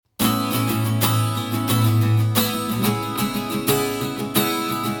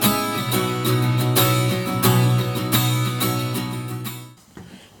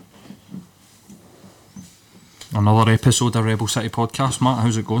Another episode of Rebel City Podcast, Matt.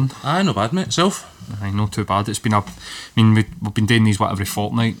 How's it going? Aye, not bad, mate. Self? Aye, not too bad. It's been we've been doing these every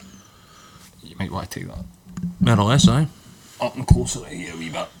fortnight. You might want to take that More or less, aye. up and closer to you a wee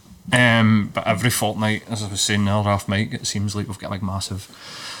bit. But every fortnight, as I was saying there, half mic, it seems like we've got a big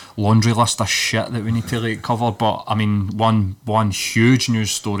massive laundry list of shit that we need to cover. But I mean, one huge news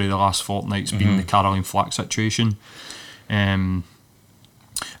story the last fortnight's been the Caroline Flack situation. I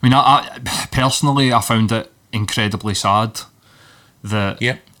personally, I found it incredibly sad that,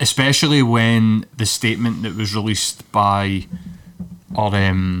 especially when the statement that was released by our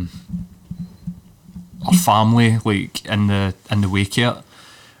family, like in the wake of it,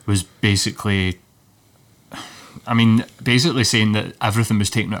 was basically saying that everything was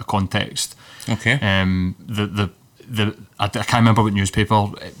taken out of context. Okay. I can't remember what newspaper,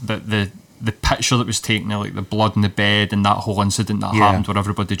 but the picture that was taken, like the blood in the bed and that whole incident that happened where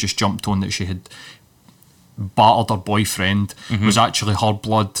everybody just jumped on that she had battered her boyfriend, was actually her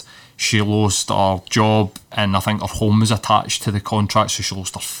blood. She lost her job and I think her home was attached to the contract, so she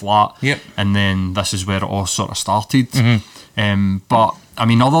lost her flat. And then this is where it all sort of started. But I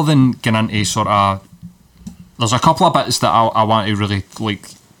mean, other than getting into sort of, there's a couple of bits that I want to really like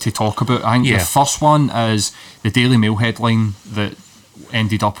to talk about. I think the first one is the Daily Mail headline that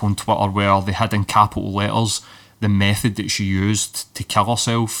ended up on Twitter where they had in capital letters the method that she used to kill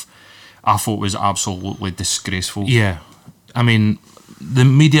herself. I thought was absolutely disgraceful. Yeah, I mean, the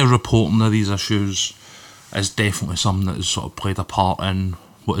media reporting of these issues is definitely something that has sort of played a part in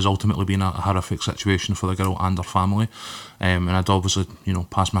what has ultimately been a horrific situation for the girl and her family. And I'd obviously,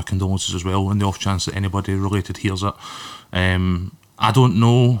 pass my condolences as well in the off chance that anybody related hears it. I don't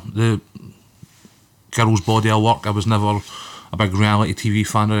know the girl's body of work. I was never a big reality TV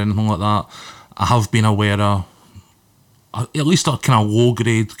fan or anything like that. I have been aware of at least a kind of low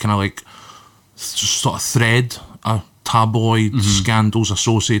grade, kind of like sort of thread of tabloid scandals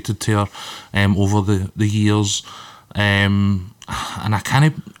associated to her over the years. And I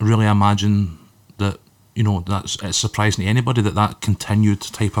can't really imagine that, it's surprising to anybody that continued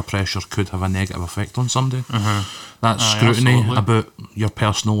type of pressure could have a negative effect on somebody. That scrutiny about your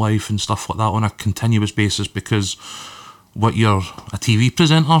personal life and stuff like that on a continuous basis, because what you're a TV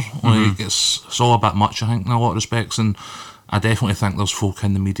presenter, like it's all a bit much, I think, in a lot of respects. And I definitely think there's folk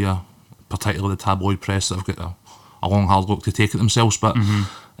in the media, particularly the tabloid press, that have got a long hard look to take at themselves. But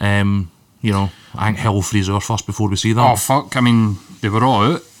I think hell frees our first before we see that. Oh fuck, I mean, they were all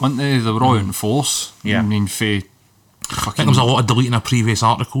out, weren't they? They were all out in force. I mean, I think there was a lot of deleting of previous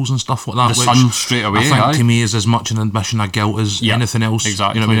articles and stuff like that. The Sun straight away, I think to me is as much an admission of guilt as anything else.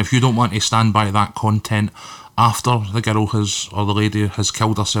 Exactly. You know what I mean? If you don't want to stand by that content after the girl or the lady has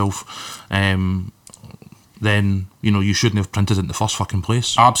killed herself, then you shouldn't have printed it in the first fucking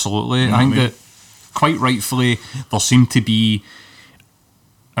place. Absolutely. I think that quite rightfully there seemed to be,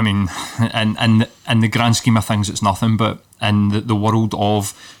 I mean, in the grand scheme of things it's nothing, but in the world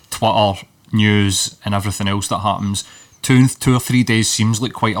of Twitter, news and everything else that happens, 2 or 3 days seems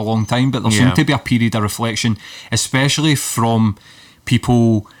like quite a long time, but there seemed to be a period of reflection, especially from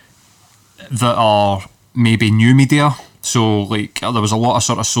people that are maybe new media. So like there was a lot of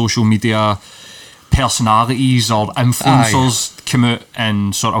sort of social media personalities or influencers come out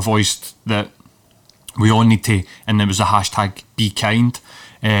and sort of voiced that we all need to, and there was a hashtag be kind.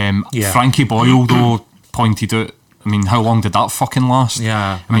 Frankie Boyle though pointed out, I mean, how long did that fucking last?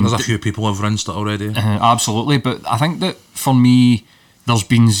 I mean, there's a few people have rinsed it already. Absolutely, but I think that for me, there's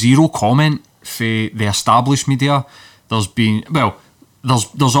been zero comment for the established media. There's been,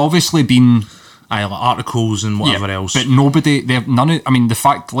 there's obviously been articles and whatever else, but nobody, the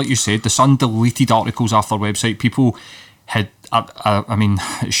fact, like you said, the Sun deleted articles off their website. People had,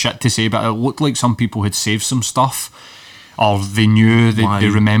 shit to say, but it looked like some people had saved some stuff, or they knew, they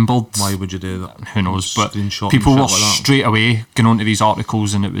remembered. Why would you do that? Who knows? But people were straight away going onto these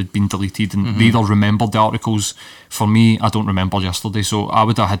articles and it had been deleted, and they either remembered the articles. For me, I don't remember yesterday, so I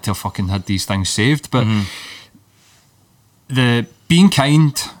would have had to have fucking had these things saved. But the being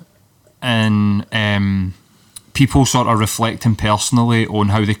kind and people sort of reflecting personally on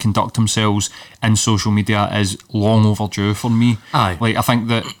how they conduct themselves in social media is long overdue for me. Like, I think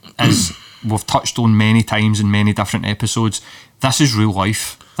that, as we've touched on many times in many different episodes, this is real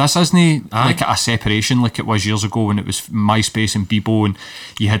life. This isn't like a separation like it was years ago when it was MySpace and Bebo and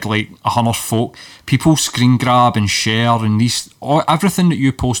you had like 100 folk. People screen grab and share, and everything that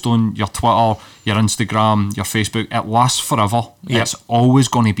you post on your Twitter, your Instagram, your Facebook, it lasts forever. It's always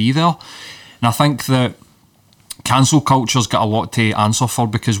going to be there. And I think that cancel culture's got a lot to answer for,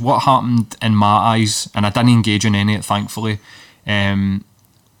 because what happened in my eyes, and I didn't engage in any of it thankfully,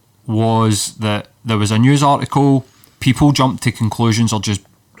 was that there was a news article, people jumped to conclusions or just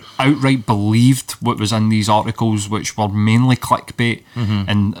outright believed what was in these articles, which were mainly clickbait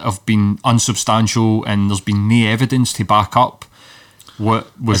and have been unsubstantial, and there's been no evidence to back up what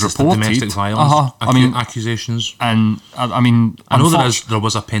was reported. Domestic violence accusations. And I mean, I know there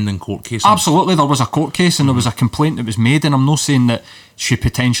was a pending court case. Absolutely, there was a court case, and there was a complaint that was made, and I'm not saying that she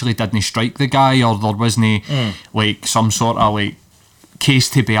potentially didn't strike the guy or there wasn't like some sort of like case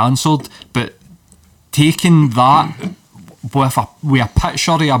to be answered, but taking that with a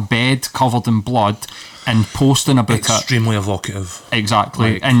picture of a bed covered in blood and posting about extremely evocative.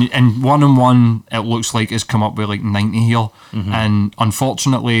 Exactly. And one it looks like it's come up with like 90 here. And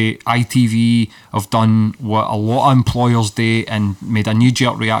unfortunately ITV have done what a lot of employers do and made a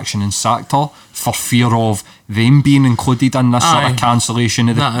knee-jerk reaction and sacked her for fear of them being included in this sort of cancellation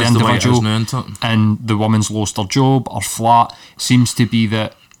of the individual. And the woman's lost her job, her flat. Seems to be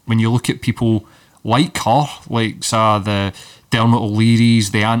that when you look at people like her, like the Dermot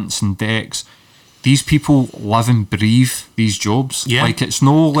O'Learys, the Ants and Decks, these people live and breathe these jobs. Yeah. Like, it's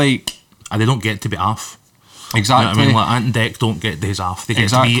no like... And they don't get to be off. Exactly. You know what I mean? Like, Ant and Dec don't get days off. They get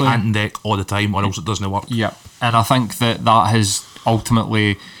to be Ant and Dec all the time, or else it doesn't work. Yeah. And I think that has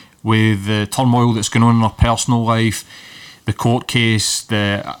ultimately, with the turmoil that's going on in her personal life, the court case,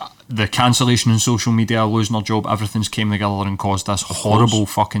 the cancellation on social media, losing her job, everything's came together and caused this horrible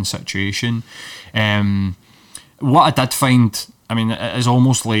fucking situation. What I did find, I mean, it is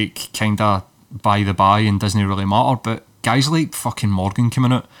almost like kind of by the by and doesn't really matter, but guys like fucking Morgan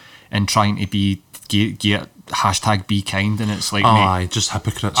coming out and trying to get hashtag be kind, and it's like, aye, just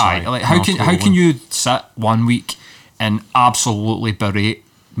hypocrites. Aye, like how can you sit 1 week and absolutely berate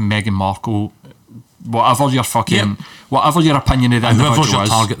Meghan Markle, whatever your fucking whatever your opinion of the individual whoever's your is,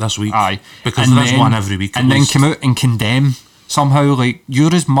 target this week, aye, because there's one every week, and then come out and condemn somehow, like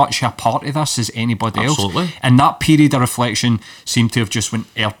you're as much a part of this as anybody Absolutely. else. And that period of reflection seemed to have just went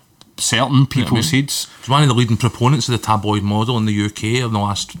certain people's heads. He's one of the leading proponents of the tabloid model in the UK in the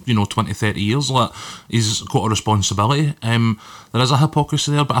last 20, 30 years. Like, he's got a responsibility. There is a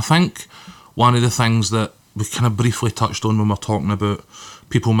hypocrisy there, but I think one of the things that we kind of briefly touched on when we're talking about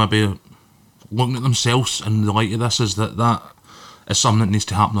people maybe looking at themselves in the light of this is that is something that needs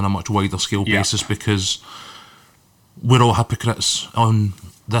to happen on a much wider scale basis, because we're all hypocrites on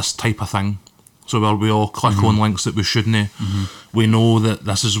this type of thing. So where we all click on links that we shouldn't. We know that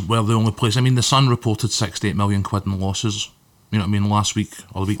this is where the only place. I mean, The Sun reported 68 million quid in losses. You know what I mean? Last week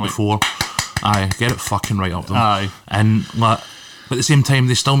or the week before. Aye, get it fucking right up them. Aye. And but at the same time,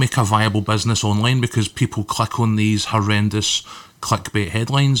 they still make a viable business online because people click on these horrendous clickbait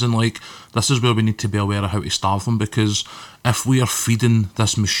headlines, and like, this is where we need to be aware of how to starve them, because if we are feeding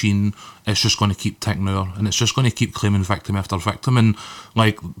this machine, it's just going to keep ticking over, and it's just going to keep claiming victim after victim. And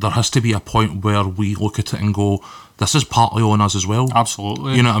like, there has to be a point where we look at it and go, this is partly on us as well.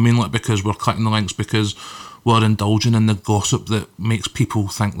 Absolutely. You know what I mean? Like, because we're clicking the links, because we're indulging in the gossip that makes people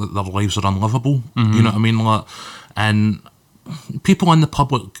think that their lives are unlivable. You know what I mean? Like, and people in the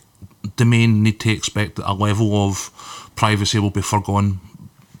public domain need to expect that a level of privacy will be forgone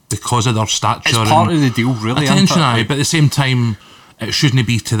because of their stature. It's part of the deal, really. Attention, aye, but at the same time, it shouldn't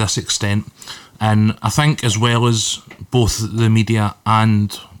be to this extent. And I think, as well as both the media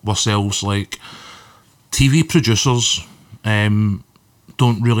and ourselves, like, TV producers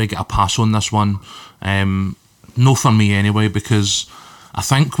don't really get a pass on this one. No, for me anyway, because I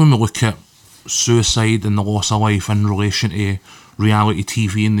think when we look at suicide and the loss of life in relation to reality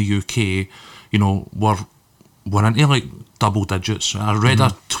TV in the UK, we're into like double digits. I read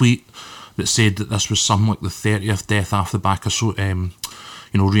a tweet that said that this was something like the 30th death off the back of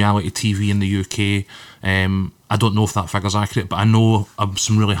reality TV in the UK. I don't know if that figure's accurate, but I know of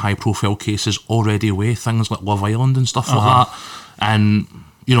some really high profile cases already away, things like Love Island and stuff like that. And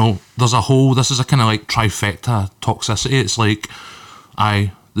there's this is a kind of like trifecta toxicity. It's like,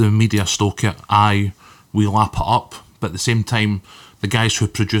 the media stoke it, we lap it up, but at the same time, the guys who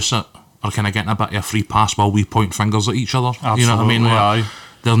produce it are kind of getting a bit of a free pass while we point fingers at each other. Absolutely, you know what I mean? Like,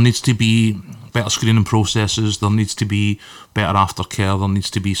 there needs to be better screening processes, there needs to be better aftercare, there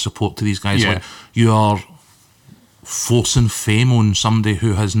needs to be support to these guys. Like, you are forcing fame on somebody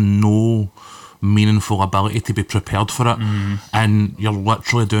who has no meaningful ability to be prepared for it, and you're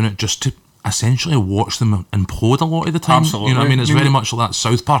literally doing it just to essentially watch them implode a lot of the time. Absolutely. You know what I mean? It's very much like that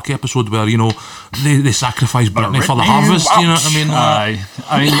South Park episode where, they sacrifice Britney for the harvest, you know what I mean?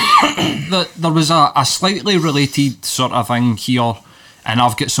 I mean, there was a slightly related sort of thing here, and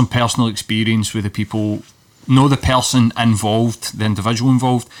I've got some personal experience with the people know the person involved, the individual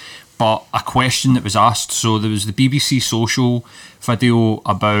involved, but a question that was asked. So there was the BBC Social video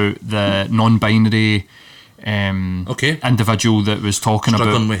about the non-binary individual that was talking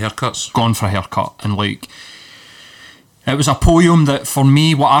Struggling about with haircuts. gone for a haircut, and like it was a poem that for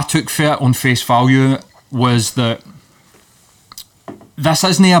me, what I took for it on face value was that this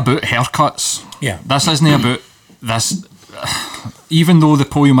isn't about haircuts. Yeah. This isn't about this. Even though the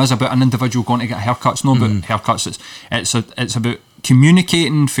poem is about an individual going to get a haircut, it's not about haircuts. It's about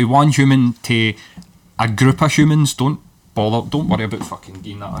communicating from one human to a group of humans. Don't worry about fucking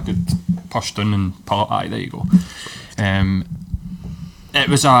getting that a good push down and pull it. Aye, there you go. It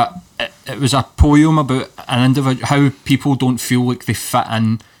was a poem about an individual, how people don't feel like they fit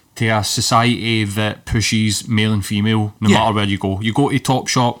in to a society that pushes male and female no matter where you go. You go to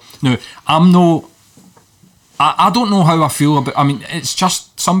Topshop. Now, I don't know how I feel about. I mean, it's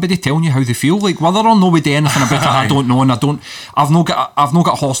just somebody telling you how they feel. Like whether or not we do anything about it, I don't know, and I've not got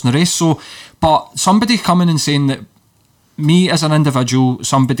a horse in the race. So, but somebody coming and saying that me as an individual,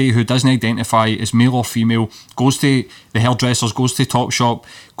 somebody who doesn't identify as male or female, goes to the hairdressers, goes to Topshop,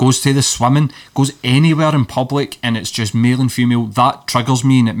 goes to the swimming, goes anywhere in public, and it's just male and female. That triggers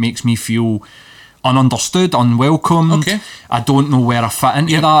me, and it makes me feel ununderstood, unwelcome. Okay. I don't know where I fit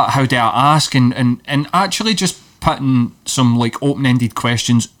into that. How do I ask? And actually just putting some like open-ended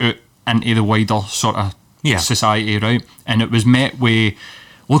questions out into the wider sort of society, right? And it was met with,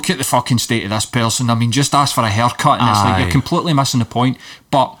 look at the fucking state of this person. I mean, just ask for a haircut, and it's like you're completely missing the point.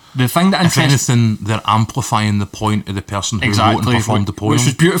 But the thing that if anything, they're amplifying the point of the person who wrote and performed the poem, which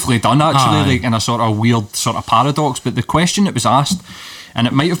was beautifully done actually, like in a sort of weird sort of paradox. But the question that was asked, and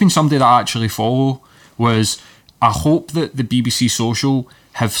it might have been somebody that I actually follow, was I hope that the BBC Social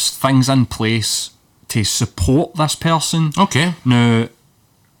have things in place to support this person. Okay. Now,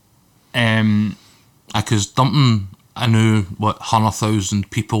 because dumping I know 100,000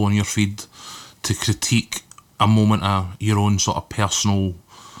 people on your feed to critique a moment of your own sort of personal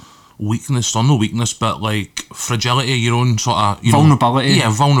weakness, or no weakness, but like fragility, your own sort of vulnerability.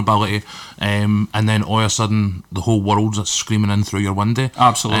 Vulnerability. And then all of a sudden the whole world's screaming in through your window.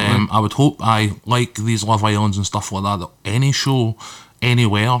 Absolutely. I would hope, like these Love Islands and stuff like that any show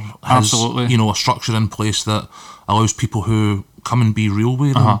anywhere has a structure in place that allows people who come and be real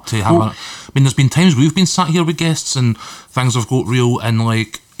with them to have I mean, there's been times we've been sat here with guests and things have got real, and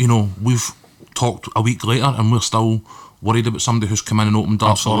like, we've talked a week later and we're still worried about somebody who's come in and opened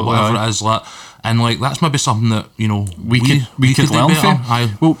up or whatever it is, like, and like that's maybe something that we could learn from.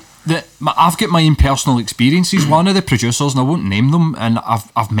 Well, I've got my own personal experiences. One of the producers, and I won't name them, and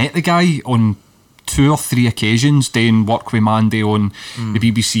I've met the guy on 2 or 3 occasions doing work with Mandy on the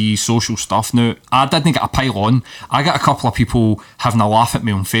BBC Social stuff. Now, I didn't get a pile on. I got a couple of people having a laugh at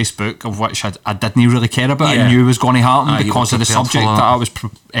me on Facebook, of which I didn't really care about. I knew was going to happen because of the subject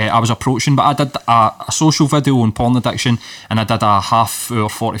that I was approaching. But I did a social video on porn addiction, and I did a half-hour,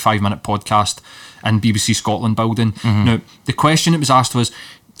 45-minute podcast in BBC Scotland building. Now, the question that was asked was,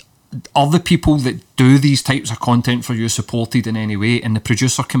 are the people that do these types of content for you supported in any way? And the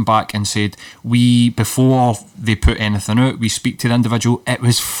producer came back and said, before they put anything out, we speak to the individual. It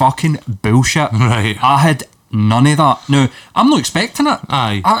was fucking bullshit. Right. I had none of that. Now, I'm not expecting it.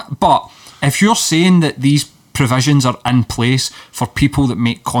 But if you're saying that these provisions are in place for people that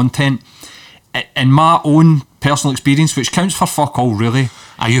make content, in my own personal experience, which counts for fuck all really,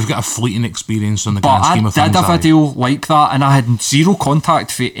 you've got a fleeting experience on the grand scheme of things. But I did a video like that, and I had zero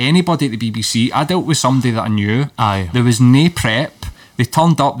contact for anybody at the BBC. I dealt with somebody that I knew. There was no prep. They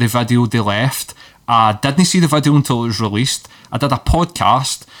turned up the video, they left. I didn't see the video until it was released. I did a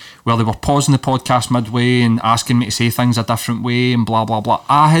podcast where they were pausing the podcast midway and asking me to say things a different way and blah, blah, blah.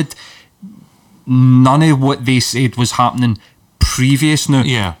 I had none of what they said was happening previous.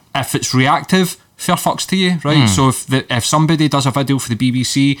 Now, if it's reactive, fair fucks to you, right? So if somebody does a video for the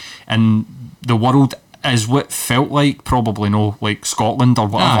BBC and the world is what felt like, probably no, like Scotland or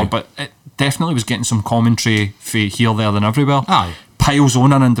whatever, but it definitely was getting some commentary for here, there, and everywhere. Piles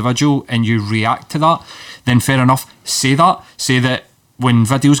on an individual and you react to that, then fair enough. Say that when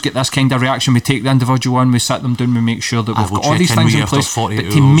videos get this kind of reaction, we take the individual in, we sit them down, we make sure that we've got all these things in place. But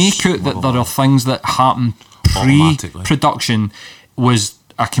to make out that there are things that happen pre-production was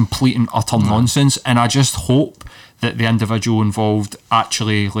a complete and utter nonsense, and I just hope that the individual involved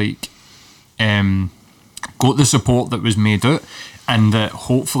actually got the support that was made out, and that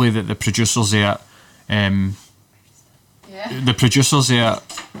hopefully that the producers there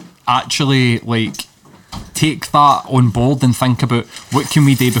actually take that on board and think about what can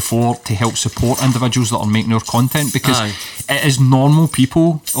we do before to help support individuals that are making our content, because it is normal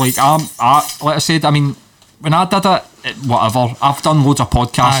people. Like I said, I mean, when I did it, whatever, I've done loads of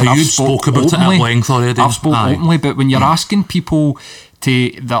podcasts and I've you spoke about openly, it at length already. I've spoke openly, but when you're asking people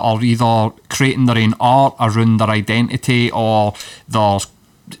that are either creating their own art around their identity, or they're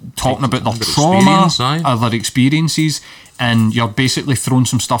talking about their trauma or their experiences, and you're basically throwing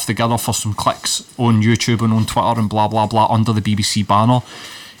some stuff together for some clicks on YouTube and on Twitter and blah blah blah under the BBC banner,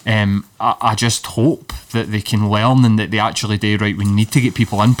 I just hope that they can learn and that they actually do, right, we need to get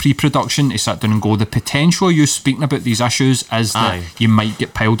people in pre-production to sit down and go, the potential of you speaking about these issues is that you might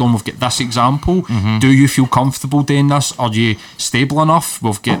get piled on. We've got this example. Do you feel comfortable doing this? Are you stable enough?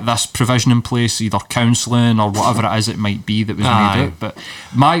 We've got this provision in place, either counselling or whatever it is it might be that was made out. But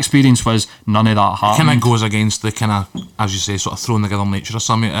my experience was none of that happened. Kind of goes against the kind of, as you say, sort of thrown together nature of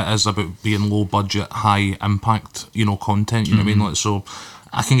something. It is about being low budget, high impact, content, you know what I mean? Like, so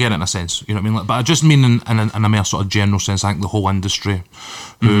I can get it in a sense, you know what I mean? Like, but I just mean in a more sort of general sense, I think the whole industry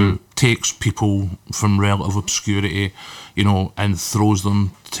who takes people from relative obscurity, and throws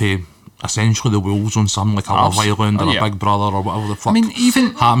them to essentially the wolves on something like a Love Island or a Big Brother or whatever the fuck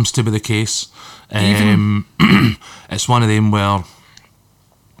even happens to be the case. It's one of them where,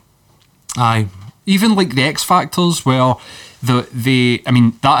 even like the X Factors, where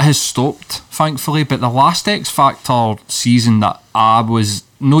that has stopped, thankfully, but the last X Factor season that I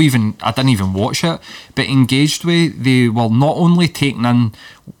didn't even watch it, but engaged with, they were not only taking in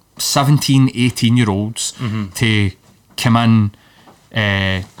 17, 18-year-olds to come in.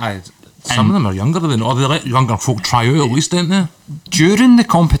 Some of them are younger than, or they let younger folk try out at least, didn't they? During the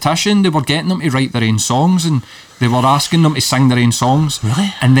competition, they were getting them to write their own songs, and they were asking them to sing their own songs.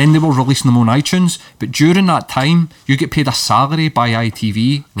 Really? And then they were releasing them on iTunes. But during that time, you get paid a salary by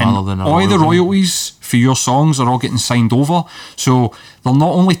ITV, rather than all the royalties for your songs are all getting signed over. So they're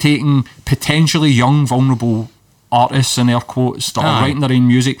not only taking potentially young, vulnerable artists, in air quotes, that are writing their own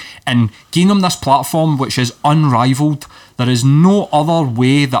music and giving them this platform which is unrivaled. There is no other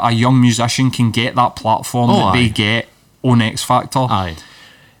way that a young musician can get that platform that they get on X Factor.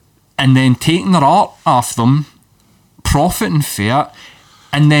 And then taking their art off them, profiting for it,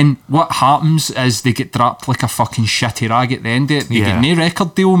 and then what happens is they get dropped like a fucking shitty rag at the end of it. They get no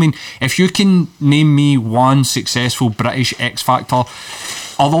record deal. I mean, if you can name me one successful British X Factor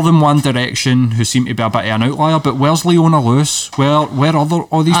other than One Direction, who seem to be a bit of an outlier, but where's Leona Lewis? Where are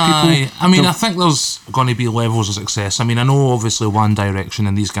all these people? I mean, I think there's going to be levels of success. I mean, I know obviously One Direction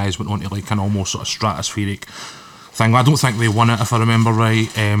and these guys went on to like an almost sort of stratospheric thing. I don't think they won it, if I remember right.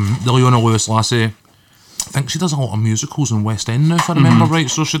 The Leona Lewis lassie, I think she does a lot of musicals in West End now, if I remember right,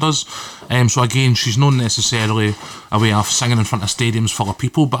 so she does. So again, she's not necessarily a way of singing in front of stadiums full of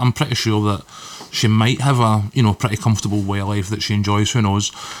people, but I'm pretty sure that she might have a pretty comfortable way of life that she enjoys, who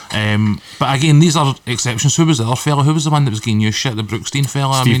knows. But again, these are exceptions. Who was the other fella? Who was the one that was getting used shit? The Brookstein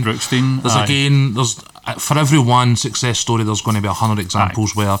fella? Steve Brookstein. There's for every one success story, there's going to be 100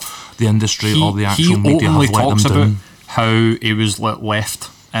 examples where the industry or the actual media have let them down. He talks about how he was left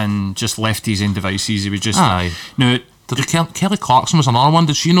and just left his own devices. He was just Kelly Clarkson was another one.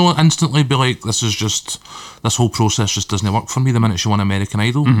 Did she instantly be like, this whole process just doesn't work for me the minute she won American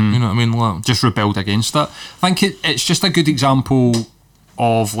Idol? You know what I mean? Like, just rebelled against it. I think it's just a good example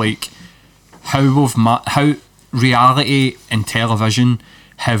of like how reality and television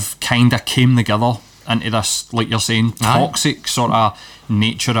have kind of came together into this, like you're saying, toxic sort of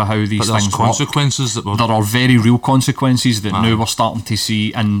nature of how these things consequences work. There are very real consequences that now we're starting to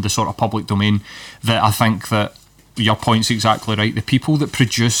see in the sort of public domain, that I think that your point's exactly right. The people that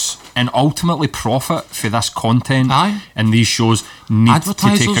produce and ultimately profit for this content and these shows need to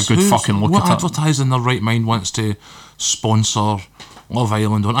take a good fucking look at it. What advertiser in their right mind wants to sponsor Love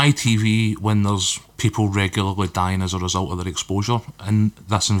Island on ITV when there's people regularly dying as a result of their exposure in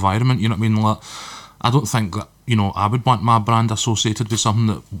this environment? You know what I mean? Like, I don't think that, I would want my brand associated with something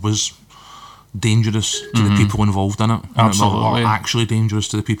that was dangerous to the people involved in it. Absolutely. Or actually dangerous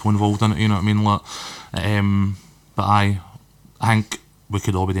to the people involved in it, you know what I mean? Like, but I think we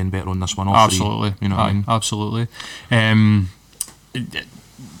could all be doing better on this one. Absolutely. You know what I mean? Absolutely.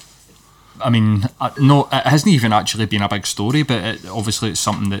 I mean, no, it hasn't even actually been a big story, but obviously it's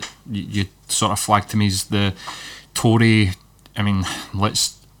something that you sort of flagged to me as the Tory. I mean,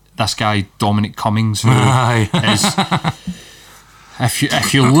 this guy Dominic Cummings, who is,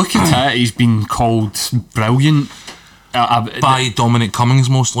 if you look at it, he's been called brilliant. By Dominic Cummings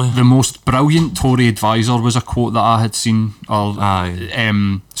mostly. The most brilliant Tory advisor was a quote that I had seen.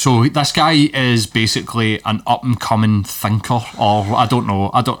 So this guy is basically an up and coming thinker, or I don't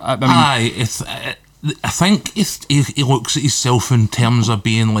know. I think he looks at himself in terms of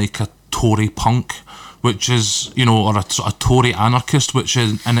being like a Tory punk, which is or a sort of Tory anarchist, which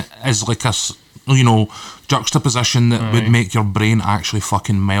is like a juxtaposition that would make your brain actually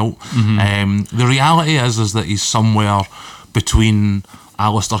fucking melt. The reality is that he's somewhere between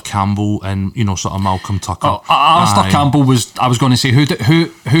Alistair Campbell and sort of Malcolm Tucker. Alistair Campbell was, I was going to say,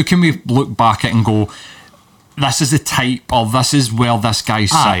 who can we look back at and go, this is the type, or this is where this guy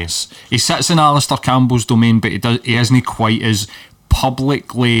sits. He sits in Alistair Campbell's domain, but he isn't quite as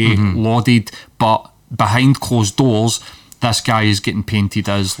publicly lauded, but behind closed doors, this guy is getting painted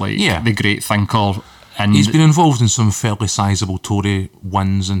as the great thinker. And he's been involved in some fairly sizable Tory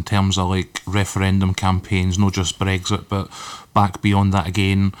wins in terms of referendum campaigns, not just Brexit, but back beyond that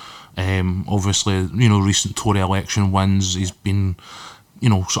again. Obviously, recent Tory election wins. He's been,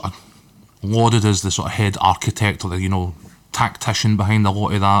 sort of lauded as the sort of head architect or the, tactician behind a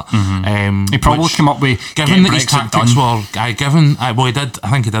lot of that. He probably came up with given that his Brexit tactics done. Well, he did. I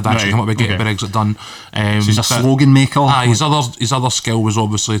think he did actually come up with get Brexit done. So he's a slogan maker. His other skill was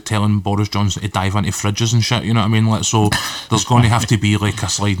obviously telling Boris Johnson to dive into fridges and shit. You know what I mean? So there's going to have to be a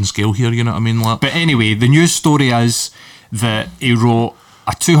sliding scale here. You know what I mean? But anyway, the news story is that he wrote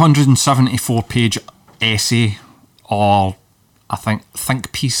a 274-page essay, or I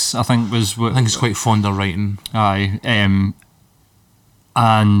think piece. I think was what. I think he's quite fond of writing. Aye.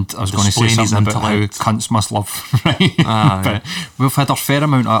 And I was going to say something about how cunts must love writing. But we've had a fair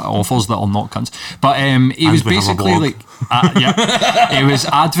amount of authors that are not cunts. But he was basically he was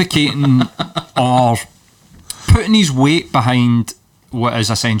advocating or putting his weight behind what is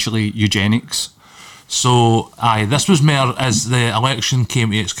essentially eugenics. So, this was more as the election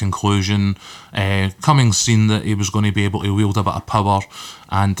came to its conclusion. Cummings seen that he was going to be able to wield a bit of power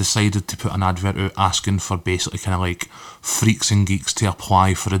and decided to put an advert out asking for basically kind of freaks and geeks to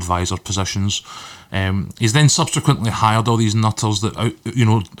apply for advisor positions. He's then subsequently hired all these nutters that,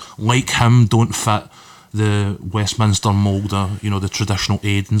 like him, don't fit the Westminster mould of, the traditional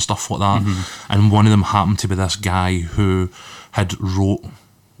aid and stuff like that. And one of them happened to be this guy who had wrote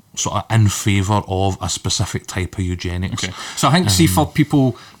sort of in favour of a specific type of eugenics. Okay. So I think, see, for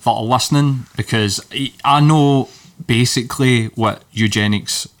people that are listening, because I know basically what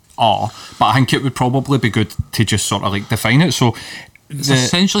eugenics are, but I think it would probably be good to just sort of define it. So it's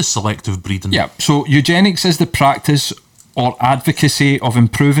essentially selective breeding. Yeah. So eugenics is the practice or advocacy of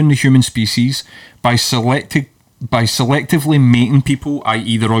improving the human species by selectively mating people,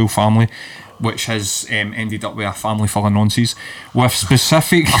 i.e. the royal family, which has ended up with a family full of nonsense, with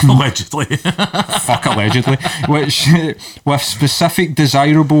specific... allegedly. Fuck allegedly. With specific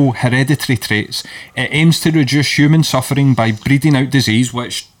desirable hereditary traits. It aims to reduce human suffering by breeding out disease,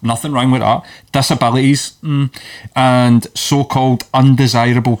 which, nothing wrong with that, disabilities, and so-called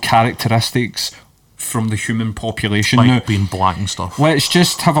undesirable characteristics from the human population. Like now, being black and stuff. Let's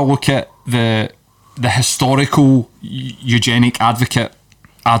just have a look at the historical eugenic advocate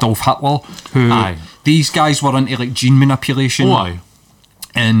Adolf Hitler, who these guys were into gene manipulation.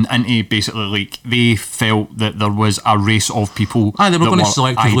 And into basically they felt that there was a race of people. They were going to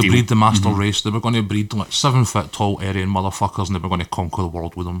selectively breed the master race. They were going to breed 7 foot tall Aryan motherfuckers, and they were going to conquer the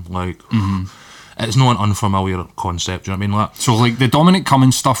world with them. It's not an unfamiliar concept. Do you know what I mean? So the Dominic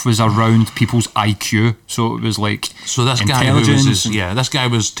Cummings stuff was around people's IQ. So it was so this guy this guy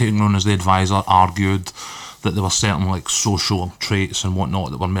was taken on as the advisor, argued that there were certain social traits and whatnot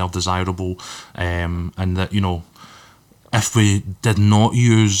that were more desirable, and that if we did not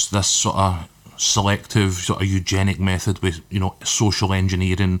use this sort of selective sort of eugenic method with social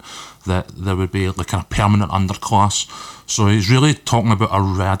engineering, that there would be a permanent underclass. So he's really talking about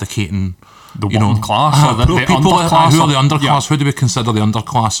eradicating the working class, or the people underclass, who are the underclass. Yeah. Who do we consider the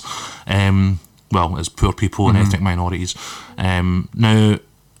underclass? It's poor people and ethnic minorities. Now,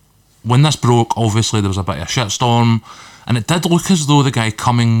 when this broke, obviously there was a bit of a shitstorm, and it did look as though the guy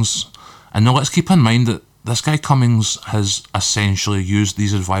Cummings, and now let's keep in mind that this guy Cummings has essentially used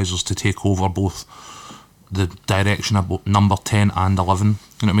these advisors to take over both the direction of number 10 and 11. You know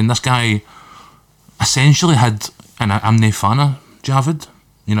what I mean? This guy essentially had, and I'm no fan of Javid,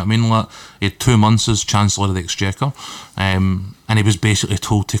 you know what I mean? He had 2 months as Chancellor of the Exchequer, and he was basically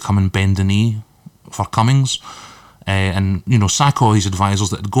told to come and bend the knee for Cummings. And sack all these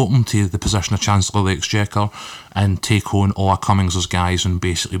advisors that had got him to the position of Chancellor of the Exchequer and take on all of Cummings's guys and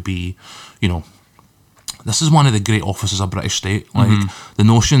basically be, this is one of the great offices of British state. The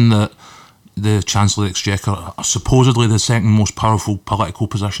notion that the Chancellor of the Exchequer, supposedly the second most powerful political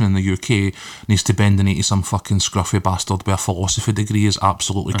position in the UK, needs to bend the knee to some fucking scruffy bastard with a philosophy degree is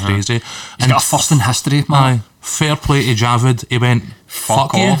absolutely crazy. He's got a first in history, man. Fair play to Javid. He went,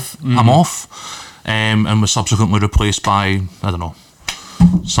 fuck off, I'm off. And was subsequently replaced by, I don't know,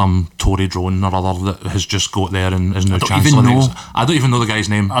 some Tory drone or other that has just got there and is now don't Chancellor. even know. I don't even know the guy's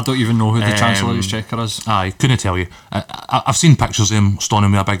name. I don't even know who the Chancellor Exchequer is. Aye, couldn't tell you. I've seen pictures of him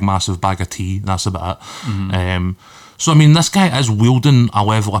standing with a big massive bag of tea. That's about it. So I mean, this guy is wielding a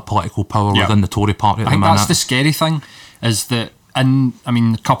level of political power within the Tory party at I the think minute. that's the scary thing, is that, and I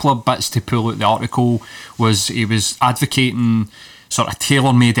mean, a couple of bits to pull out the article was he was advocating sort of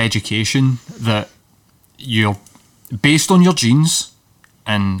tailor-made education that you're based on your genes,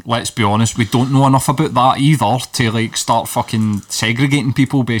 and let's be honest, we don't know enough about that either to like start fucking segregating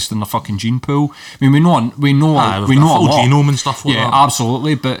people based on their fucking gene pool. I mean, we know a full lot. genome and stuff like that. Yeah,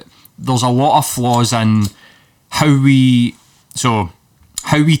 absolutely, but there's a lot of flaws in how we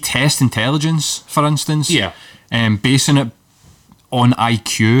test intelligence, for instance. Yeah. Basing it on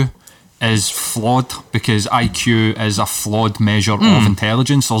IQ is flawed, because IQ is a flawed measure of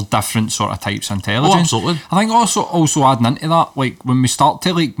intelligence. There's different sort of types of intelligence. Oh, absolutely. I think also adding into that, like when we start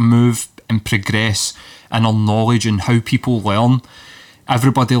to like move and progress in our knowledge and how people learn,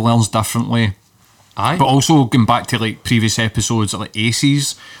 everybody learns differently. Aye. But also going back to like previous episodes like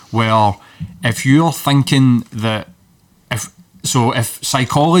ACEs, where if you're thinking that if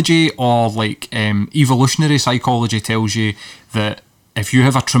psychology or like evolutionary psychology tells you that if you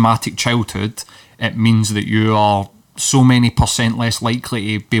have a traumatic childhood, it means that you are so many % less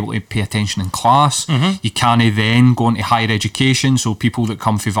likely to be able to pay attention in class. You can't then go into higher education, so people that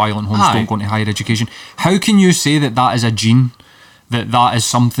come from violent homes don't go into higher education. How can you say that that is a gene? That is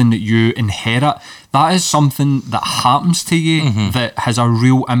something that you inherit? That is something that happens to you that has a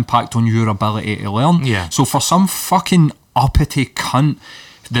real impact on your ability to learn. Yeah. So for some fucking uppity cunt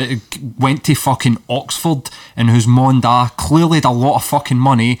that went to fucking Oxford and whose mum and dad clearly had a lot of fucking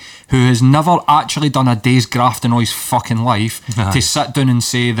money, who has never actually done a day's graft in all his fucking life, to sit down and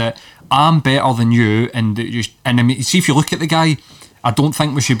say that I'm better than you, and I mean, see, if you look at the guy, I don't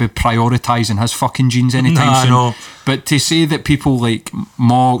think we should be prioritising his fucking genes anytime soon. No. But to say that people like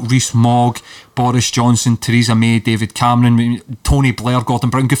Rees Mogg, Boris Johnson, Theresa May, David Cameron, Tony Blair, Gordon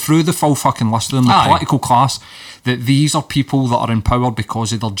Brown, go through the full fucking list of them, the political class, that these are people that are in power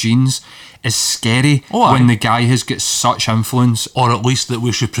because of their genes, is scary when the guy has got such influence. Or at least that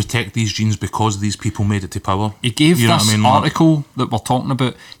we should protect these genes because these people made it to power. He gave You know this what I mean? article that we're talking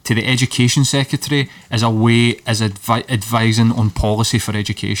about to the Education Secretary as a way, as advising on policy for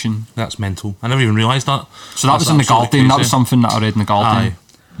education. That's mental. I never even realised that. So that That's was in the absolutely Guardian. That crazy. was something that I read in the Guardian.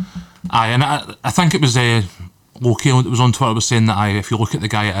 Aye, and I think it was Loki that was on Twitter was saying that if you look at the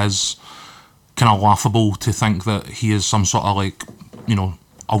guy, it is kind of laughable to think that he is some sort of like, you know,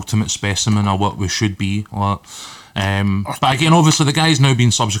 ultimate specimen of what we should be. But again, obviously the guy's now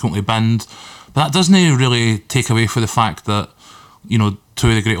been subsequently binned, but that doesn't really take away from the fact that, you know, two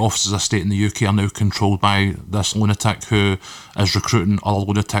of the great offices of state in the UK are now controlled by this lunatic who is recruiting other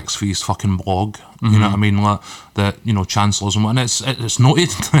lunatics for his fucking blog. You know what I mean? Like, that, you know, chancellors and whatnot. It's noted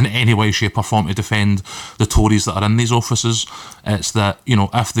in any way, shape or form to defend the Tories that are in these offices. It's that, you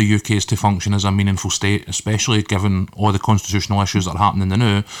know, if the UK is to function as a meaningful state, especially given all the constitutional issues that are happening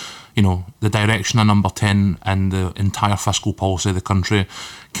now, you know, the direction of Number 10 and the entire fiscal policy of the country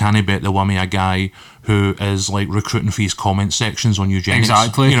can't bet the whammy a guy who is like recruiting for his comment sections on eugenics.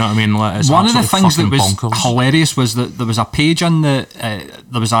 Exactly. You know what I mean? Like, it's one of the things that fucking was bonkers. hilarious was that there was a page in there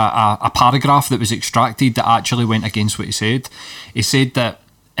was a paragraph that was extracted that actually went against what he said. He said that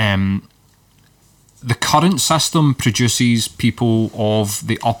the current system produces people of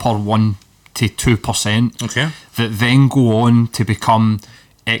the upper 1 to 2%, Okay. that then go on to become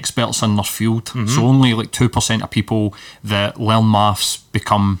experts in their field. So only like 2% of people that learn maths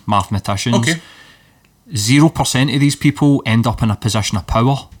become mathematicians. Okay. 0% of these people end up in a position of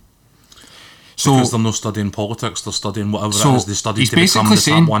power. So, Because they're not studying politics, they're studying whatever it is they study he's to become basically the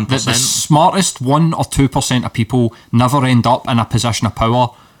saying top 1%. that the smartest 1 or 2% of people never end up in a position of power.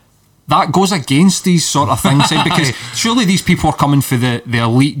 That goes against these sort of things, because surely these people are coming for the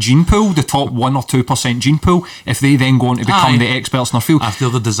elite gene pool, the top 1 or 2% gene pool, if they then go on to become the experts in their field. I feel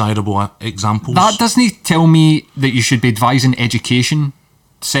the desirable examples. That doesn't tell me that you should be advising education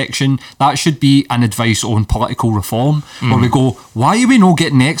section. That should be an advice on political reform, where we go, why are we not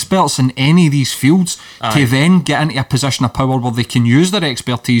getting experts in any of these fields to then get into a position of power where they can use their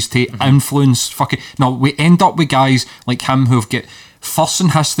expertise to influence fucking... No, we end up with guys like him who've got firsts in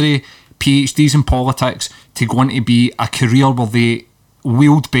history, PhDs in politics, to go on to be a career where they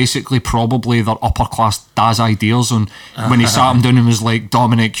wield basically probably their upper class dad's ideas on when he sat him down and was like,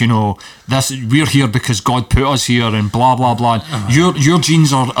 Dominic, you know, we're here because God put us here and blah blah blah. Your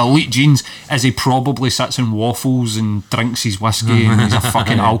genes are elite genes, as he probably sits in waffles and drinks his whiskey and he's a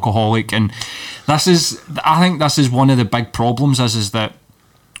fucking alcoholic. And I think this is one of the big problems is that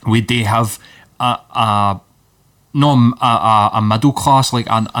we do have a middle class, like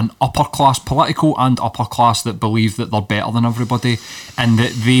an upper class, political and upper class, that believe that they're better than everybody, and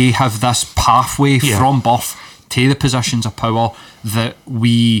that they have this pathway from birth to the positions of power that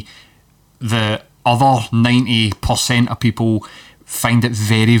the other 90% of people find it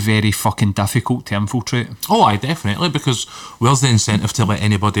very, very fucking difficult to infiltrate. Oh, aye, definitely, because where's the incentive to let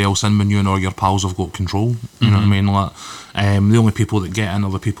anybody else in when you and all your pals have got control? You know what I mean? Like, the only people that get in are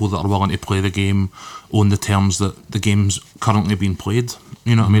the people that are willing to play the game on the terms that the game's currently being played.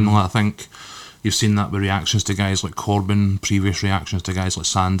 You know what I mean? Like, I think you've seen that with reactions to guys like Corbyn, previous reactions to guys like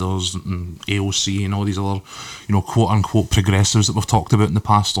Sanders and AOC and all these other, you know, quote-unquote progressives that we've talked about in the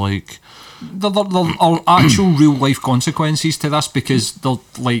past, like... There are actual real life consequences to this, because they're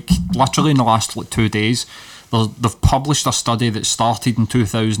like literally in the last 2 days they've published a study that started in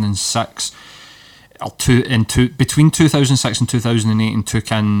 2006 between 2006 and 2008 and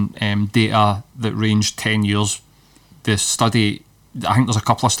took in data that ranged 10 years. The study, I think there's a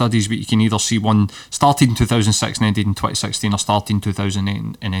couple of studies, but you can either see one started in 2006 and ended in 2016, or started in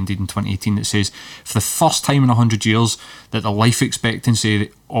 2008 and ended in 2018, that says for the first time in 100 years that the life expectancy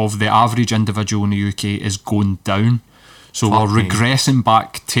of the average individual in the UK is going down. So we're regressing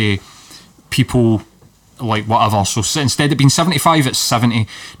back to people like whatever. So instead of being 75, it's 70.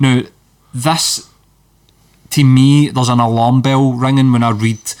 Now, this, to me, there's an alarm bell ringing when I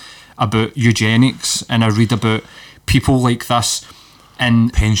read about eugenics and I read about people like this.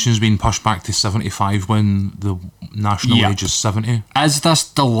 And pensions being pushed back to 75 when the national age is 70. Is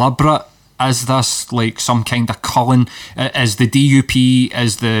this deliberate? Is this like some kind of culling? Is the DUP,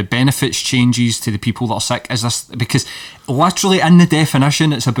 is the benefits changes to the people that are sick? Is this, because literally in the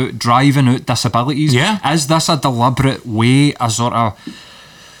definition it's about driving out disabilities. Is this a deliberate way, a sort of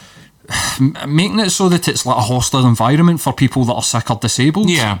making it so that it's like a hostile environment for people that are sick or disabled?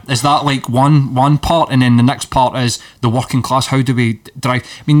 Is that like one part, and then the next part is the working class? How do we drive?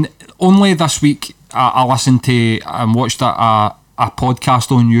 I mean, only this week I listened to and watched a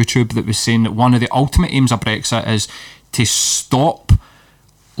podcast on YouTube that was saying that one of the ultimate aims of Brexit is to stop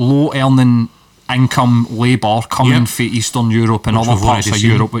low earning income labour coming from Eastern Europe and other parts of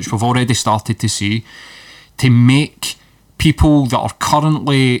Europe, which we've already started to see, to make people that are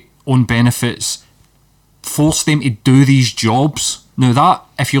currently on benefits, force them to do these jobs. Now that,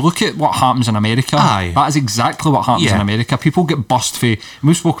 if you look at what happens in America, that is exactly what happens in America. People get bussed for, and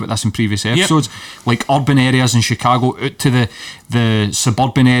we've spoken about this in previous episodes, like urban areas in Chicago out to the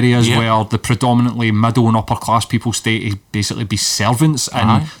suburban areas where the predominantly middle and upper class people stay to basically be servants in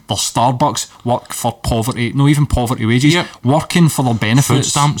their Starbucks, work for poverty, no, even poverty wages, working for their benefits. Food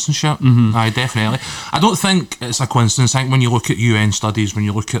stamps and shit. Aye, definitely. I don't think it's a coincidence. I think when you look at UN studies, when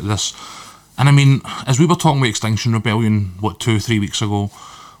you look at this, and I mean, as we were talking about Extinction Rebellion, 2 or 3 weeks ago,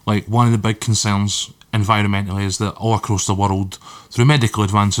 like, one of the big concerns environmentally is that all across the world, through medical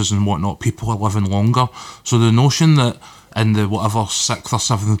advances and whatnot, people are living longer. So the notion that in the whatever 6th or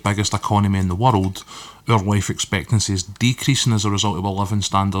 7th biggest economy in the world, our life expectancy is decreasing as a result of our living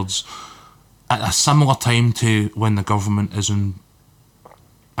standards at a similar time to when the government is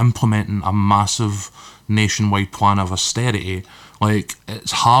implementing a massive nationwide plan of austerity, like,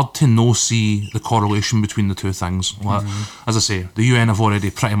 it's hard to no see the correlation between the two things. Like, as I say, the UN have already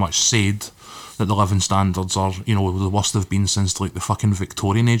pretty much said that the living standards are, you know, the worst they've been since like the fucking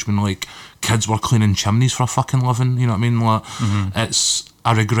Victorian age, when like kids were cleaning chimneys for a fucking living. You know what I mean? Like, it's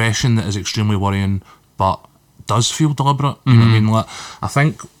a regression that is extremely worrying, but does feel deliberate. You know what I mean? Like, I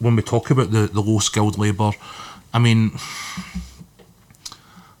think when we talk about the low skilled labour, I mean,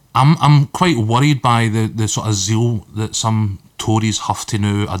 I'm quite worried by the sort of zeal that some Tories have to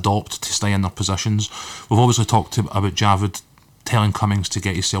now adopt to stay in their positions. We've obviously talked about Javid telling Cummings to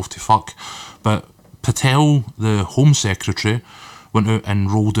get himself to fuck, but Patel, the Home Secretary, went out and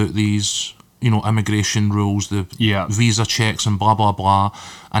rolled out these, you know, immigration rules, the visa checks and blah blah blah,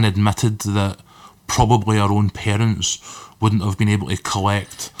 and admitted that probably our own parents wouldn't have been able to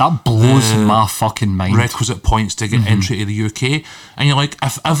collect. That blows my fucking mind. Requisite points to get entry to the UK. And you're like,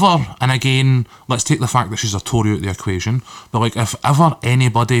 if ever, and again, let's take the fact that she's a Tory out of the equation, but like, if ever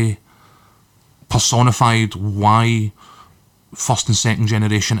anybody personified why first and second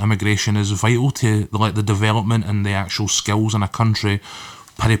generation immigration is vital to like the development and the actual skills in a country,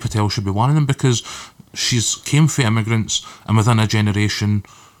 Priti Patel should be one of them, because she's came from immigrants, and within a generation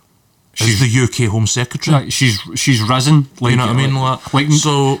she's the UK Home Secretary. Like, she's risen. Like, you know what I mean? Like,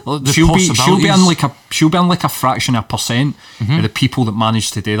 so she'll be in like a fraction of a percent of the people that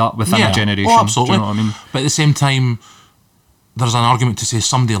manage to do that within a generation. Oh, absolutely. Do you know what I mean? But at the same time, there's an argument to say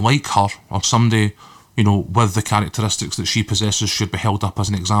somebody like her, or somebody with the characteristics that she possesses, should be held up as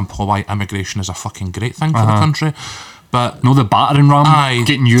an example of why immigration is a fucking great thing for the country. But no, the battering ram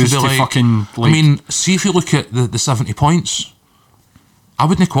getting used to fucking. I mean, see if you look at the 70 points, I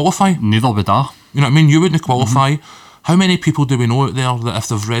wouldn't qualify. Neither would I. You know what I mean? You wouldn't qualify. How many people do we know out there that if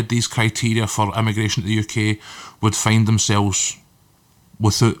they've read these criteria for immigration to the UK would find themselves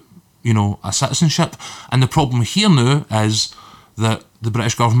without, a citizenship? And the problem here now is that the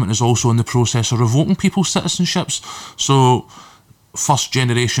British government is also in the process of revoking people's citizenships. So first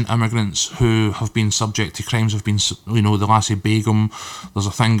generation immigrants who have been subject to crimes have been, the lassie Begum. There's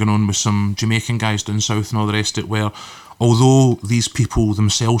a thing going on with some Jamaican guys down south and all the rest of it, where although these people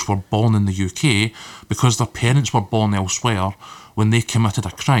themselves were born in the UK, because their parents were born elsewhere, when they committed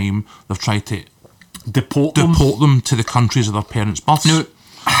a crime, they've tried to deport them to the countries of their parents' births. No.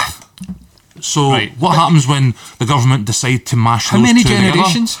 So what happens when the government decide to mash those two together?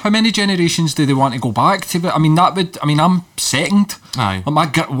 How many generations do they want to go back to? I mean, I'm second. Aye.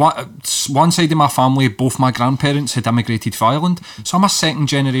 One side of my family, both my grandparents had immigrated from Ireland, so I'm a second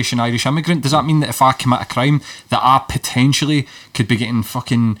generation Irish immigrant. Does that mean that if I commit a crime, that I potentially could be getting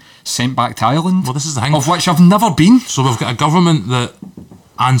fucking sent back to Ireland? Well, this is the thing. Of which I've never been. So we've got a government that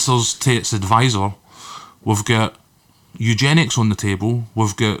answers to its advisor. We've got eugenics on the table.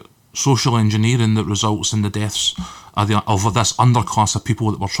 We've got social engineering that results in the deaths of this underclass of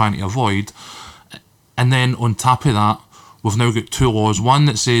people that we're trying to avoid. And then on top of that, we've now got two laws. One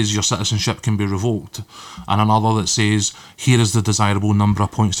that says your citizenship can be revoked, and another that says here is the desirable number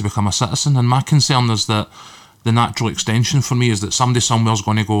of points to become a citizen. And my concern is that the natural extension for me is that somebody somewhere's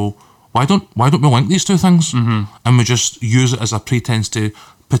going to go, why don't we link these two things? And we just use it as a pretense to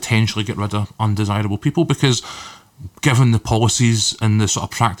potentially get rid of undesirable people? Because given the policies and the sort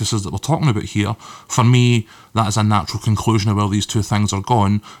of practices that we're talking about here, for me, that is a natural conclusion of where these two things are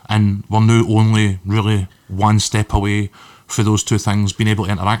gone, and we're now only really one step away for those two things being able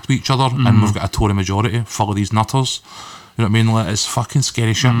to interact with each other, and we've got a Tory majority full of these nutters. You know what I mean? Like, it's fucking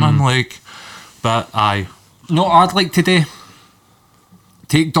scary shit, man. But aye. No, I'd like to do,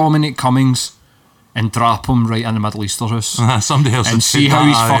 take Dominic Cummings and drop him right in the Middle Easter house. Somebody else and see how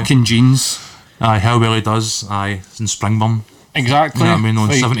he's fucking jeans. Aye, how well he does. Aye, in Springburn. Exactly. You know what I mean?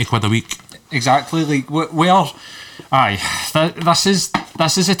 On 70 quid a week. Exactly. Like, where... Aye. This is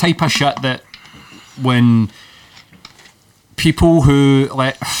the type of shit that when people who,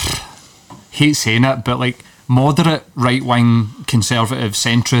 hate saying it, but, moderate right-wing conservative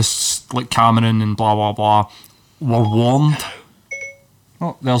centrists like Cameron and blah, blah, blah, were warned.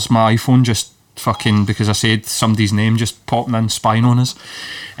 Oh, there's my iPhone just fucking, because I said somebody's name, just popping in, spying on us.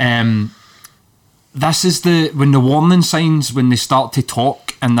 This is when the warning signs, when they start to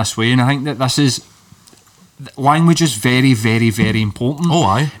talk in this way, and I think that language is very, very, very important. Oh,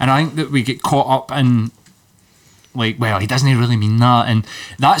 aye. And I think that we get caught up in, well, he doesn't really mean that, and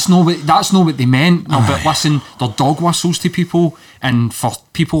that's not what they meant. No, but listen, they're dog whistles to people, and for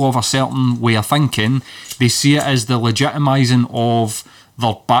people of a certain way of thinking, they see it as the legitimising of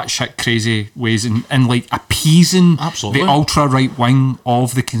their batshit crazy ways and appeasing Absolutely. the ultra right wing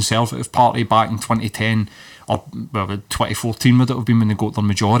of the Conservative Party back in 2010 or 2014 would it have been when they got their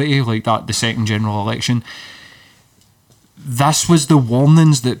majority, the second general election. This was the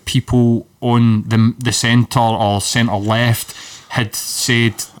warnings that people on the centre or centre left had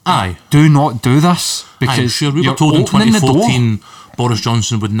said. Aye, do not do this, because sure, we were told in 2014 Boris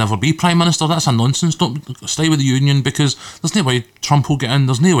Johnson would never be Prime Minister. That's a nonsense. Don't stay with the Union, because there's no way Trump will get in.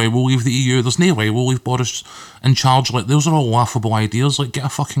 There's no way we'll leave the EU. There's no way we'll leave Boris in charge. Those are all laughable ideas. Get a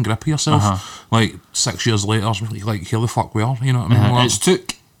fucking grip of yourself. 6 years later, here the fuck we are. You know what I mean? It's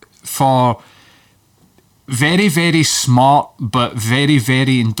took for very, very smart but very,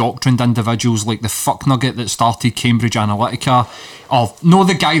 very indoctrined individuals like the fuck nugget that started Cambridge Analytica, or no,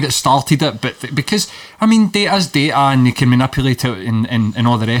 the guy that started it, but because data is data and they can manipulate it and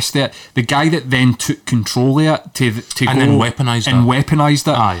all the rest of it. The guy that then took control of it to and go then weaponised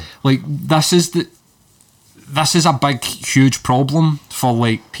it. Aye. This is a big, huge problem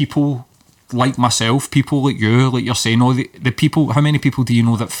for people like myself, people like you, like you're saying, all the people. How many people do you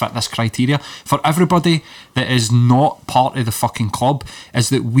know that fit this criteria? For everybody that is not part of the fucking club, is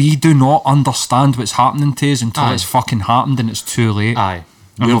that we do not understand what's happening to us until it's fucking happened and it's too late. Aye.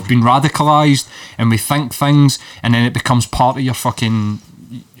 And we've been radicalised and we think things, and then it becomes part of your fucking,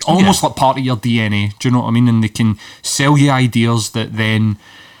 almost like part of your DNA. Do you know what I mean? And they can sell you ideas that then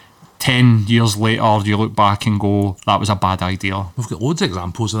 10 years later you look back and go, that was a bad idea. We've got loads of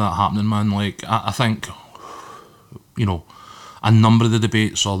examples of that happening, man. I think, a number of the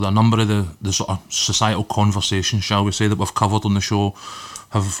debates or a number of the sort of societal conversations, shall we say, that we've covered on the show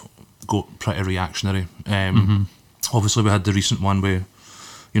have got pretty reactionary. Obviously, we had the recent one with,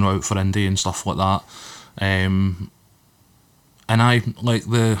 Out for Indie and stuff like that. And I like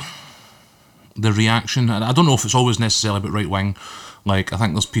the reaction. And I don't know if it's always necessarily about right wing. Like, I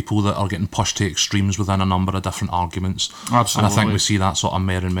think there's people that are getting pushed to extremes within a number of different arguments. Absolutely. And I think we see that sort of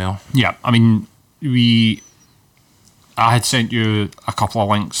more and more. Yeah, I mean, I had sent you a couple of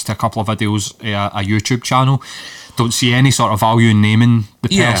links to a couple of videos, a YouTube channel. Don't see any sort of value in naming the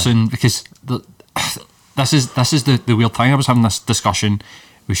person, because this is the weird thing. I was having this discussion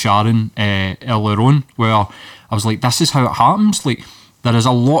with Sharon earlier on, where I was like, this is how it happens. Like, there is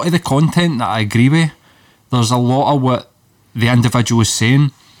a lot of the content that I agree with. There's a lot of what the individual is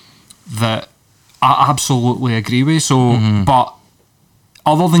saying that I absolutely agree with. So, but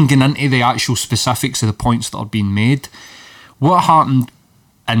other than getting into the actual specifics of the points that are being made, what happened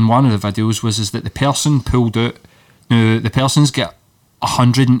in one of the videos was that the person pulled out. Now, the person's got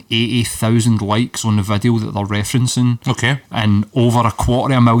 180,000 likes on the video that they're referencing. Okay. And over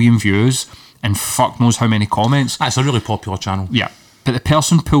 250,000 views, and fuck knows how many comments. That's a really popular channel. Yeah. But the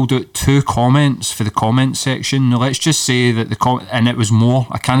person pulled out 2 comments for the comment section. Now, let's just say that and it was more,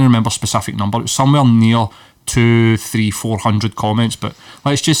 I can't remember a specific number, it was somewhere near 200, 300, 400 comments, but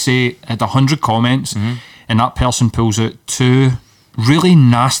let's just say it had 100 comments, and that person pulls out 2 really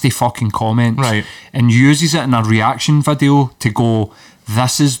nasty fucking comments, right, and uses it in a reaction video to go,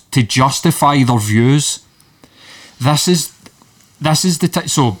 this is to justify their views. This is the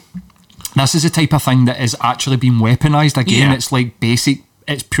type of thing that is actually being weaponized again. Yeah. It's like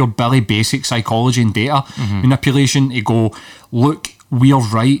it's pure Billy basic psychology and data manipulation to go, look, we're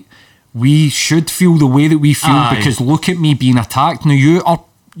right. We should feel the way that we feel because look at me being attacked. Now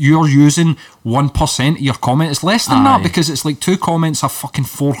you're using 1% of your comment. It's less than that, because it's like 2 comments of fucking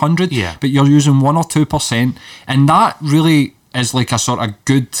 400. Yeah. But you're using 1 or 2%, and that really is like a sort of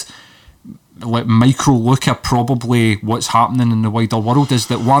good, like, micro look at probably what's happening in the wider world, is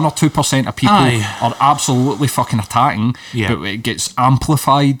that 1 or 2% of people are absolutely fucking attacking, but it gets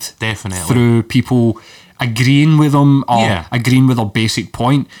amplified definitely through people agreeing with them or agreeing with their basic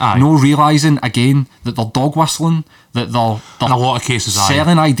point. No realising, again, that they're dog whistling, that they're in a lot of cases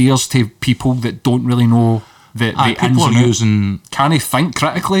selling ideas to people that don't really know the people are using, can they think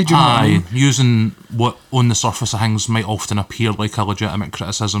critically? Do you know what I mean? Using what on the surface of things might often appear like a legitimate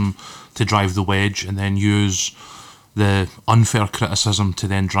criticism to drive the wedge, and then use the unfair criticism to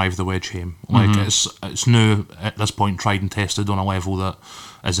then drive the wedge home. Like, it's now at this point tried and tested on a level that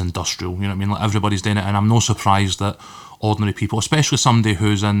is industrial. You know what I mean? Like, everybody's doing it, and I'm no surprised that ordinary people, especially somebody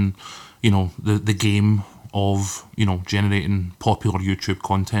who's in, the game of, generating popular YouTube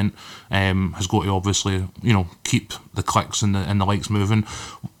content, has got to obviously, keep the clicks and the likes moving.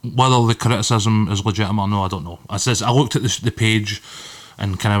 Whether the criticism is legitimate or no, I don't know. I looked at the page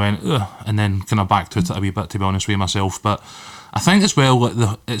and kind of went, ugh, and then kind of backed out it a wee bit, to be honest with myself. But I think as well,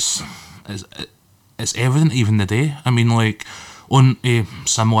 like, it's evident even today. I mean, like, on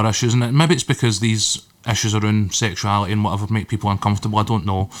similar issues, and maybe it's because these issues around sexuality and whatever make people uncomfortable, I don't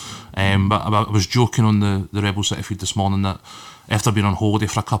know. But I was joking on the Rebel City feed this morning that after being on holiday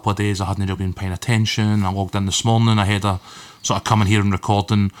for a couple of days, I hadn't really been paying attention. I logged in this morning ahead of sort of coming here and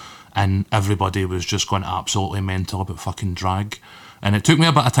recording, and everybody was just going absolutely mental about fucking drag. And it took me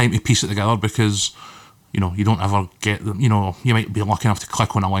a bit of time to piece it together, because you don't ever get, you might be lucky enough to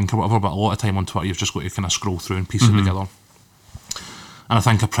click on a link or whatever, but a lot of time on Twitter you've just got to kind of scroll through and piece it together. And I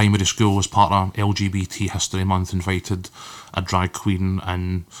think a primary school, as part of LGBT History Month, invited a drag queen,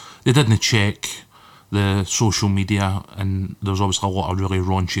 and they didn't check the social media, and there was obviously a lot of really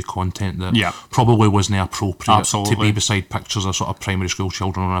raunchy content that probably wasn't appropriate to be beside pictures of sort of primary school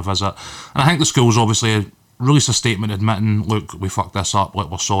children on a visit. And I think the school's obviously released a statement admitting, look, we fucked this up, like,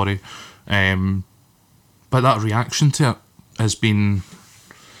 we're sorry. But that reaction to it has been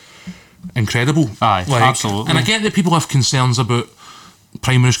incredible. Absolutely. And I get that people have concerns about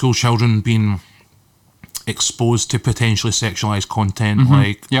primary school children being exposed to potentially sexualised content,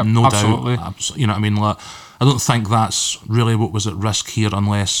 no absolutely. Doubt. You know what I mean? Like, I don't think that's really what was at risk here,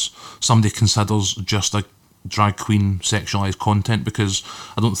 unless somebody considers just a drag queen sexualised content, because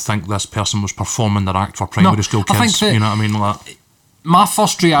I don't think this person was performing their act for primary school kids. I think that, you know what I mean? Like, my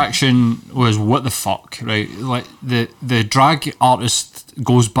first reaction was, what the fuck, right? Like, the drag artist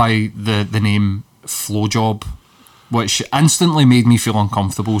goes by the name Flowjob, which instantly made me feel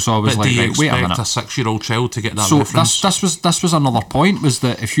uncomfortable. So I was like, right, wait a minute. A 6-year-old child to get that reference? So this was another point, was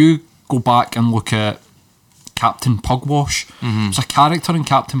that if you go back and look at Captain Pugwash, there's a character in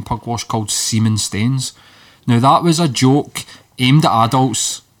Captain Pugwash called Seaman Staines. Now, that was a joke aimed at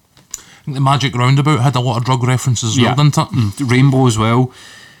adults. I think the Magic Roundabout had a lot of drug references as well, didn't it? Rainbow as well.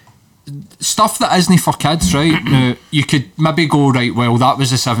 stuff that isn't for kids, right? Now, you could maybe go, right, well, that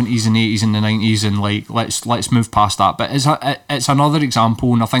was the 70s and 80s and the 90s, and like let's move past that. But it's another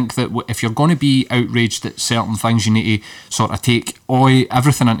example, and I think that if you're going to be outraged at certain things, you need to sort of take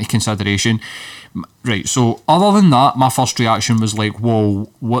everything into consideration. Right, so other than that, my first reaction was like, whoa,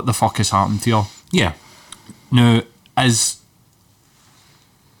 what the fuck has happened here? Yeah. Now, as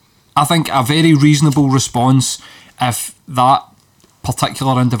I think a very reasonable response, if that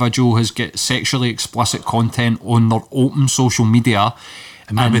particular individual has got sexually explicit content on their open social media,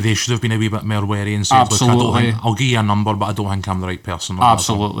 maybe they should have been a wee bit more wary and said, look, I'll give you a number, but I don't think I'm the right person.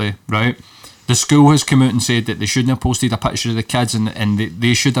 Absolutely, right. The school has come out and said that they shouldn't have posted a picture of the kids, and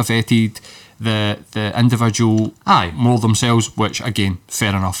they should have vetted the individual more themselves, which, again, fair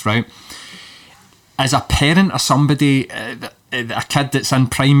enough, right? As a parent of somebody, a kid that's in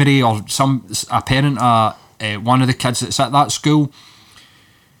primary, or a parent of one of the kids that's at that school,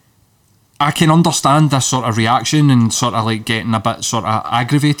 I can understand this sort of reaction and sort of like getting a bit sort of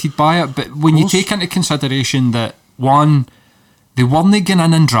aggravated by it. But when you take into consideration that, one, they weren't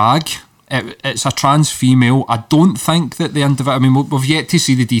going in drag, it's a trans female. I don't think that the individual, I mean, we've yet to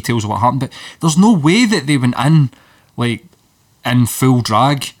see the details of what happened, but there's no way that they went in like in full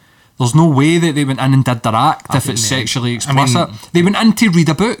drag. There's no way that they went in and did their act if it's sexually explicit. I mean, they went in to read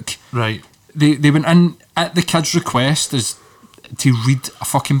a book. Right. They went in at the kid's request as to read a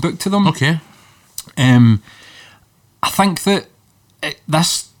fucking book to them. Okay. I think that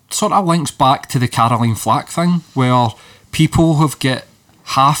this sort of links back to the Caroline Flack thing, where people have got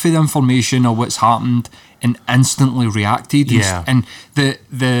half of the information of what's happened and instantly reacted. Yeah. And the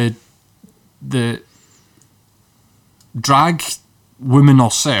drag woman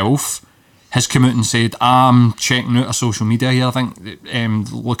herself has come out and said, I'm checking out her social media here. I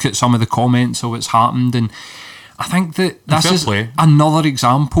think look at some of the comments of what's happened, and I think that this is another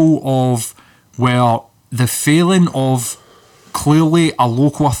example of where the failing of clearly a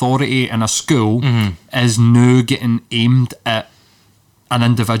local authority in a school is now getting aimed at an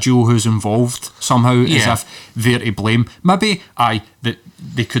individual who's involved somehow, as if they're to blame. Maybe that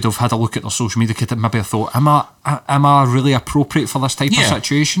they could have had a look at their social media, could have maybe thought, am I really appropriate for this type of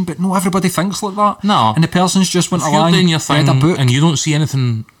situation? But no, everybody thinks like that. No. And the person's just went along, doing your thing, read a book, and you don't see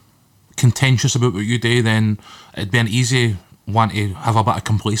anything contentious about what you do, then it'd be an easy one to have a bit of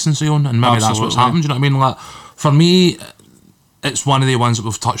complacency on, and maybe that's what's happened. Do you know what I mean? Like, for me, it's one of the ones that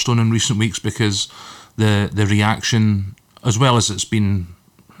we've touched on in recent weeks, because the reaction, as well as it's been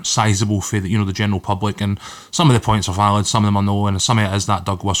sizable for the general public, and some of the points are valid, some of them are no, and some of it is that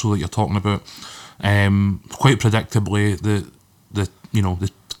dog whistle that you're talking about. Quite predictably,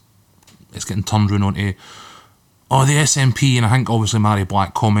 it's getting turned around onto the SNP, and I think obviously Mary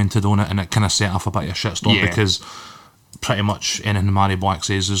Black commented on it, and it kind of set off a bit of a shitstorm, because pretty much anything Mary Black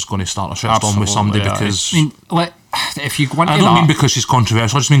says is going to start a shitstorm with somebody, because if you go into I don't mean because she's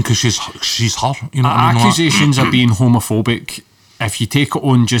controversial, I just mean because she's her. You know what I mean? Accusations of being homophobic, if you take it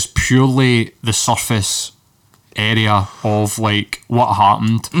on just purely the surface area of like what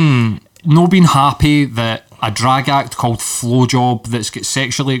happened, no being happy that a drag act called Flowjob that's got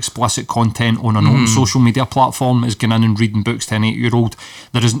sexually explicit content on an own social media platform is going in and reading books to an 8-year-old.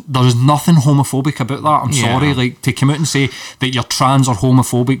 There is nothing homophobic about that. I'm sorry, like, to come out and say that you're trans or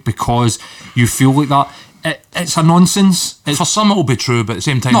homophobic because you feel like that, it's a nonsense. For some it'll be true, but at the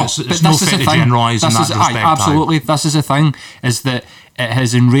same time, it's no fair to generalise in that respect. Absolutely, this is the thing, is that it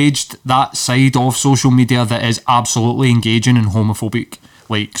has enraged that side of social media that is absolutely engaging in homophobic,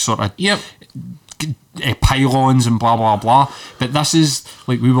 like, sort of pylons and blah blah blah. But this is,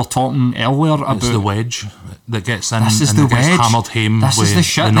 like we were talking earlier about, it's the wedge that gets in, this is and the gets wedge hammered home. This is the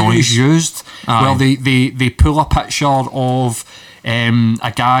shit the that noise is used. Well, they pull a picture of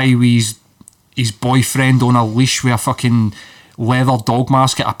a guy with his boyfriend on a leash with a fucking leather dog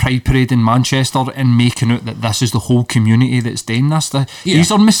mask at a pride parade in Manchester, and making out that this is the whole community that's doing this.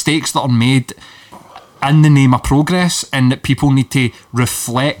 These are mistakes that are made in the name of progress, and that people need to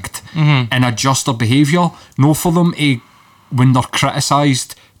reflect and adjust their behaviour. No for them to, when they're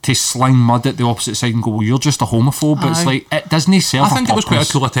criticised, to sling mud at the opposite side and go, well, you're just a homophobe. It's like, it doesn't serve a purpose. I think it was quite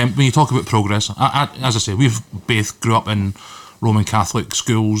a cool attempt when you talk about progress. As I say, we've both grew up in Roman Catholic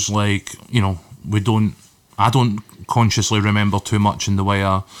schools. Like, I don't consciously remember too much in the way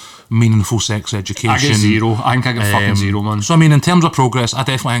of meaningful sex education. I get zero. I think I get fucking zero, man. So I mean, in terms of progress, I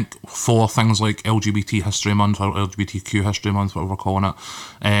definitely think for things like LGBT History Month or LGBTQ History Month, whatever we're calling it,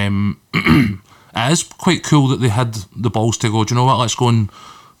 it is quite cool that they had the balls to go, do you know what, let's go and,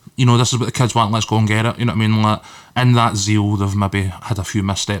 this is what the kids want, let's go and get it. You know what I mean? Like, in that zeal, they've maybe had a few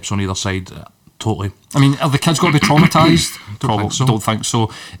missteps on either side. totally. I mean, are the kids going to be traumatised? Don't think so.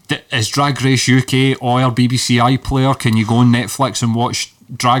 Is Drag Race UK or BBC iPlayer? Can you go on Netflix and watch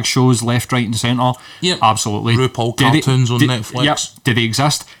drag shows left, right and centre? Yep. Absolutely. RuPaul cartoons on Netflix. Yep. Do they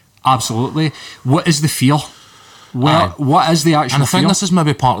exist? Absolutely. What is the fear? What is the actual fear? And I think this is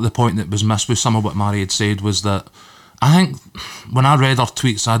maybe part of the point that was missed with some of what Mary had said, was that I think when I read her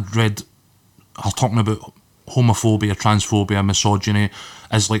tweets, I'd read her talking about homophobia, transphobia, misogyny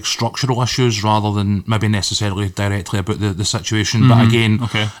as like structural issues rather than maybe necessarily directly about the situation. But again,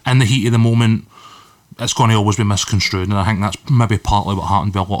 in the heat of the moment, it's going to always be misconstrued, and I think that's maybe partly what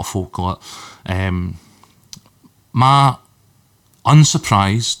happened with a lot of folk. My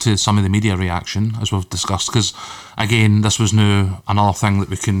unsurprised to some of the media reaction, as we've discussed, because again, this was now another thing that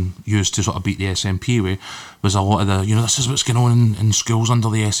we can use to sort of beat the SNP with, was a lot of the, this is what's going on in schools under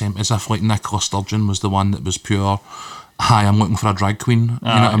the SNP, as if like Nicola Sturgeon was the one that was pure, hi, I'm looking for a drag queen, you know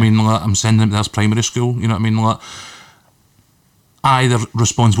what I mean, like, I'm sending them to this primary school, you know what I mean, like, they're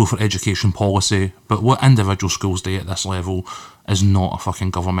responsible for education policy, but what individual schools do at this level is not a fucking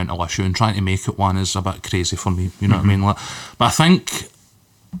governmental issue, and trying to make it one is a bit crazy for me, you know what I mean? Like, but I think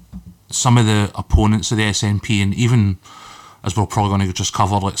some of the opponents of the SNP, and even, as we're probably going to just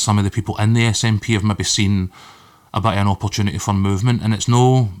cover, like some of the people in the SNP have maybe seen a bit of an opportunity for movement, and it's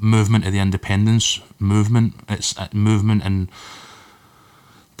no movement of the independence movement, it's a movement in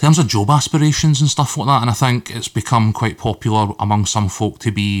terms of job aspirations and stuff like that. And I think it's become quite popular among some folk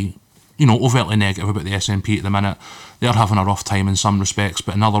to be, overtly negative about the SNP at the minute. They're having a rough time in some respects,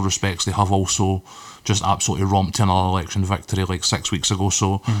 but in other respects they have also just absolutely romped to another election victory like 6 weeks ago.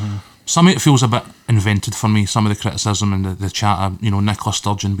 So some of it feels a bit invented for me, some of the criticism and the chatter, Nicola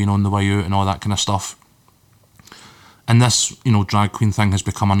Sturgeon being on the way out and all that kind of stuff. And this, drag queen thing has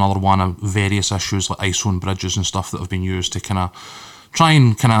become another one of various issues like ISO and bridges and stuff that have been used to kind of try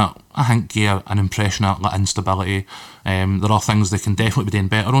and I think, give an impression of like instability. There are things they can definitely be doing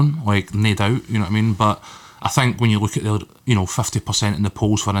better on, like, no doubt, you know what I mean? But I think when you look at the, 50% in the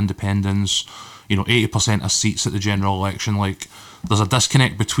polls for independence, 80% of seats at the general election, like, there's a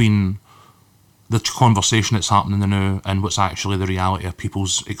disconnect between the conversation that's happening now and what's actually the reality of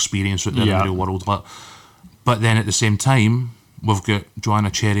people's experience out there in the real world. But then at the same time, we've got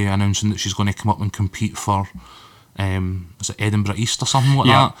Joanna Cherry announcing that she's going to come up and compete for is it Edinburgh East or something like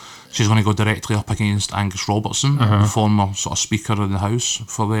that? She's going to go directly up against Angus Robertson, the former sort of Speaker of the House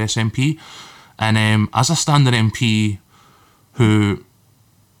for the SNP. And as a standing MP who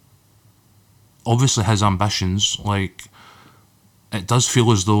obviously has ambitions, like, it does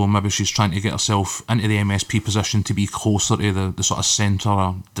feel as though maybe she's trying to get herself into the MSP position to be closer to the sort of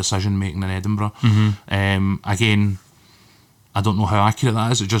centre decision making in Edinburgh. Again, I don't know how accurate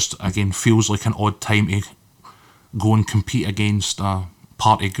that is. It just, again, feels like an odd time to go and compete against a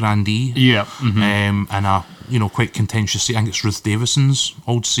party grandee. And a, quite contentious seat. I think it's Ruth Davison's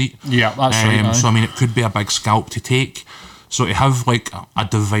old seat. Yeah, that's right. So, I mean, it could be a big scalp to take. So to have, like, a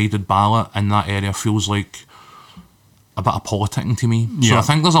divided ballot in that area feels like a bit of politicking to me. So I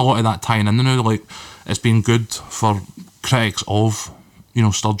think there's a lot of that tying in now. Like, it's been good for critics of,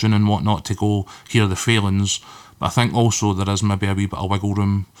 Sturgeon and whatnot to go, here are the failings. But I think also there is maybe a wee bit of wiggle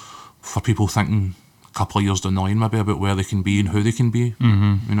room for people thinking a couple of years down the line maybe about where they can be and who they can be. You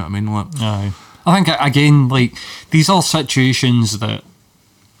know what I mean? Like, I think, again, like, these are situations that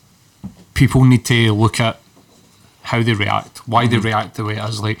people need to look at how they react, why they react the way it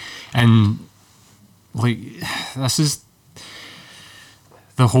is, like, and like, this is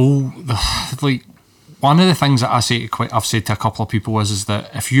like, one of the things that I've said to a couple of people is that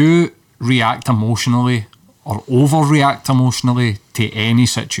if you react emotionally or overreact emotionally to any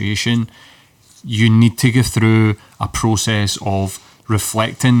situation, you need to go through a process of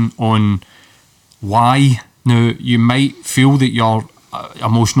reflecting on why. Now, you might feel that your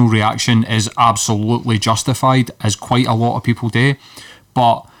emotional reaction is absolutely justified, as quite a lot of people do,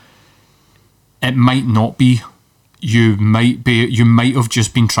 but it might not be. You might have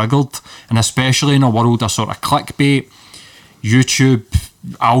just been triggered, and especially in a world of sort of clickbait, YouTube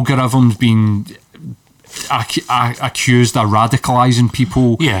algorithms being accused of radicalising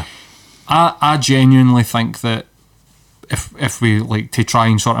people. I genuinely think that if we like to try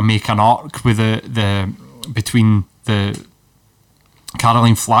and sort of make an arc with the between the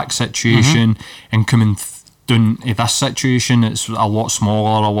Caroline Flack situation and coming down to this situation, it's a lot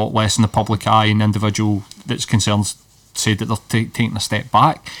smaller, a lot less in the public eye, and the individual that's concerned said that they're taking a step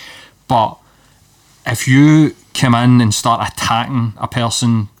back. But if you come in and start attacking a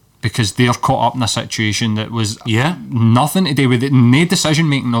person because they're caught up in a situation that was nothing to do with it, no decision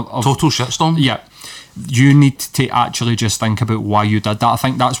making of total shitstorm. you need to actually just think about why you did that. I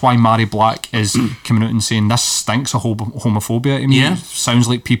think that's why Mary Black is coming out and saying this stinks of homophobia to me. Yeah. It sounds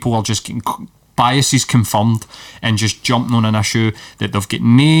like people are just getting biases confirmed and just jumping on an issue that they've got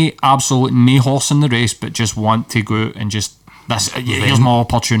no horse in the race, but just want to go out and just here's my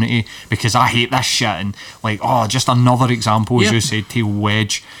opportunity because I hate this shit, and like, just another example, as you said, to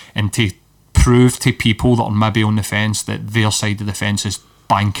wedge and to prove to people that are maybe on the fence that their side of the fence is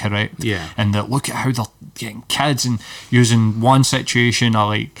bang correct. Yeah. And that look at how they're getting kids and using one situation or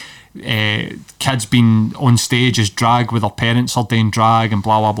like kids being on stage as drag with their parents are doing drag and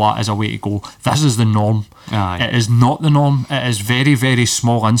blah blah blah as a way to go. This is the norm. Aye. It is not the norm. It is very, very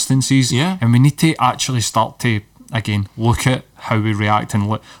small instances. Yeah. And we need to actually start to, again, look at how we react and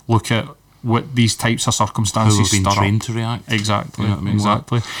look at what these types of circumstances Who have been stir up. trained to react. Exactly. You know what I mean?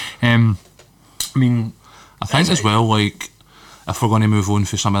 Exactly. I think as well, like, if we're going to move on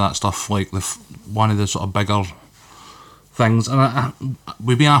for some of that stuff, like one of the sort of bigger things, and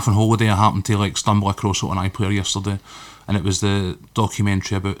we've been off on holiday. I happened to like stumble across it on iPlayer yesterday, and it was the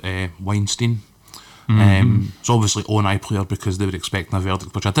documentary about Weinstein. So obviously on iPlayer because they were expecting a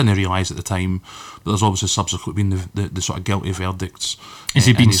verdict, which I didn't realise at the time, but there's obviously subsequently been the sort of guilty verdicts. Has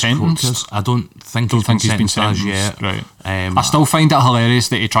he in been his court sentenced? case. I don't think he's been sentenced as yet. Right. I still find it hilarious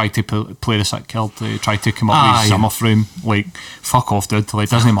that he tried to play the sick kid. He tried to come up with Summer Frame. Like, fuck off, dude. Like,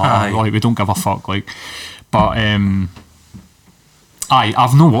 doesn't matter. Like, we don't give a fuck. Like, but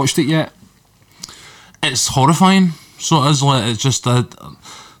I've not watched it yet. It's horrifying. So it is, like, it's just that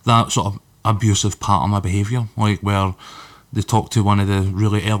sort of abusive pattern of behaviour, like where they talk to one of the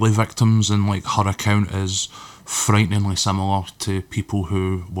really early victims and like her account is frighteningly similar to people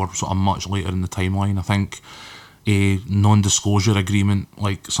who were sort of much later in the timeline. I think a non-disclosure agreement,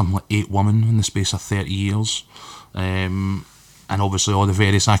 like something like 8 women in the space of 30 years, and obviously all the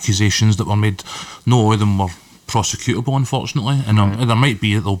various accusations that were made. No all of them were prosecutable, unfortunately, and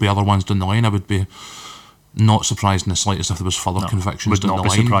there'll be other ones down the line. I would be not surprised in the slightest if there was further convictions down the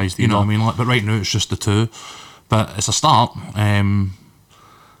line. Surprised you know what I mean? Like, but right now it's just the 2. But it's a start. I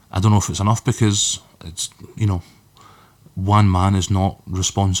don't know if it's enough because it's, one man is not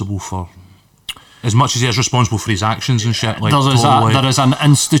responsible for as much as he is responsible for his actions and shit. Like, there is an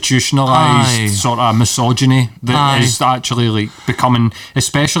institutionalised sort of misogyny that is actually like becoming,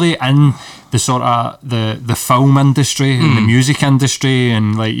 especially in the sort of the film industry and the music industry,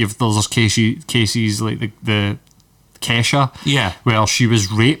 and like there's cases like the Kesha, where she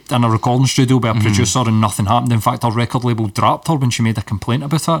was raped in a recording studio by a producer and nothing happened. In fact, her record label dropped her when she made a complaint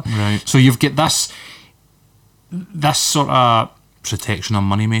about it. Right. So you've got this sort of protection of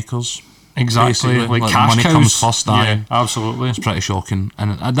moneymakers. Exactly, like cash money cows. comes first. Yeah, absolutely. It's pretty shocking,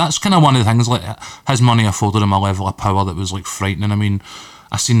 and that's kind of one of the things. Like, his money afforded him a level of power that was like frightening. I mean,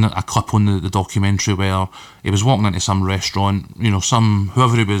 I seen a clip on the documentary where he was walking into some restaurant.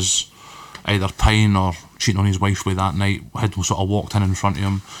 Whoever he was, either paying or cheating on his wife with that night, had sort of walked in front of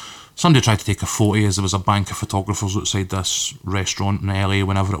him. Somebody tried to take a photo as there was a bank of photographers outside this restaurant in LA,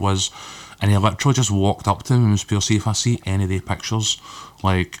 whenever it was, and he literally just walked up to him and was pure, see if I see any of the pictures,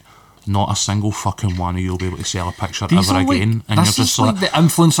 like, not a single fucking one of you will be able to sell a picture ever again. And this you're just is like the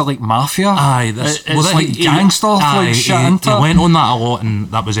influence of like mafia. It's like he, gangster like shit into he it. went on that a lot, and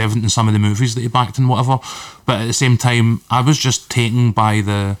that was evident in some of the movies that he backed and whatever. But at the same time, I was just taken by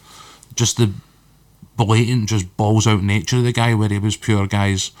the blatant, just balls out nature of the guy, where he was pure,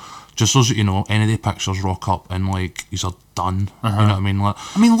 guys, just so that you know, any of the pictures rock up and like he's done. You know what I mean? Like,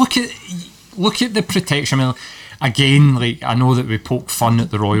 look at the protection. I mean, again, like, I know that we poke fun at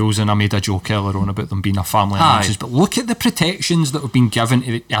the Royals, and I made a joke earlier on about them being a family of nonsense, but look at the protections that have been given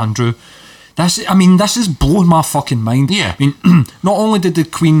to Andrew. This is blowing my fucking mind. Yeah. I mean, not only did the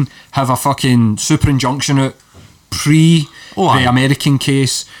Queen have a fucking super injunction out the American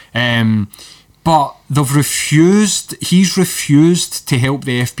case, but he's refused to help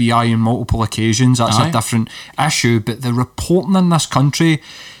the FBI on multiple occasions. That's a different issue, but the reporting in this country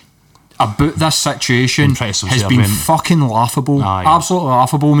about this situation has been fucking laughable. Absolutely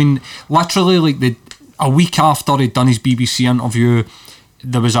laughable. I mean, literally, like, a week after he'd done his BBC interview,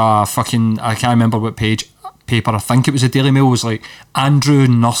 there was a fucking, I can't remember what paper, I think it was a Daily Mail, was like, Andrew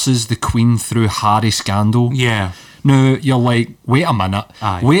nurses the Queen through Harry scandal. Yeah. Now, you're like, wait a minute.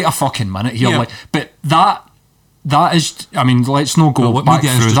 Wait a fucking minute. You're like, but that is, I mean, let's not go back through that. What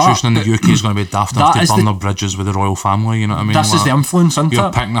media institution in the UK is going to be daft enough to burn their bridges with the royal family, you know what I mean? This is the influence, isn't it?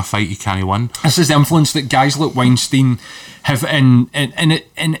 You're picking a fight you can't win. This is the influence that guys like Weinstein have, and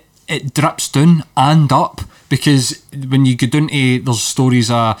it drips down and up, because when you go down to, there's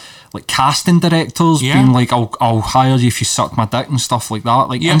stories of like casting directors being like, I'll hire you if you suck my dick and stuff like that,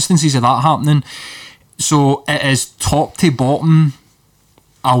 like instances of that happening. So it is top to bottom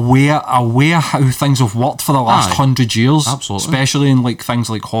aware how things have worked for the last 100 years. Absolutely. Especially in like things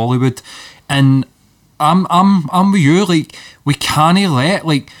like Hollywood. And I'm with you, like we can't let,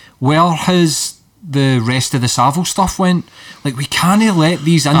 like, where has the rest of the Savile stuff went? Like, we can't let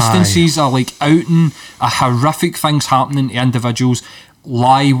these instances are like outing a horrific things happening to individuals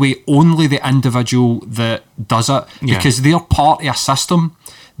lie with only the individual that does it, because they're part of a system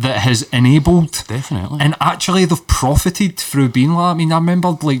that has enabled, definitely, and actually they've profited through being like. I mean, I remember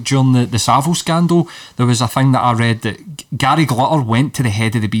like during the Savile scandal, there was a thing that I read that Gary Glitter went to the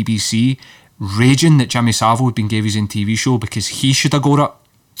head of the BBC raging that Jimmy Savile had been gave his own TV show because he should have got it.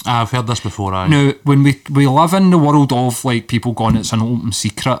 I've heard this before. Now, when we live in the world of like people going, it's an open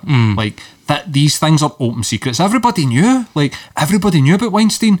secret, like that these things are open secrets. Everybody knew about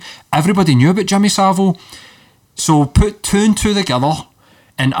Weinstein, everybody knew about Jimmy Savile. So put two and two together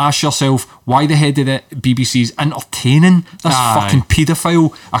and ask yourself why the head of the BBC's entertaining this fucking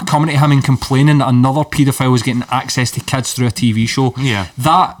paedophile, are coming to him and complaining that another paedophile is getting access to kids through a TV show. Yeah.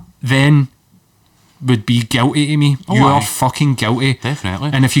 That then would be guilty to me. You are fucking guilty.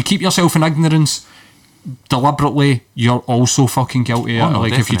 Definitely. And if you keep yourself in ignorance deliberately, you're also fucking guilty.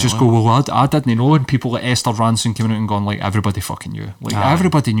 Like, if you just go, well, I didn't know, and people like Esther Ranson came out and gone, like, everybody fucking knew. Like,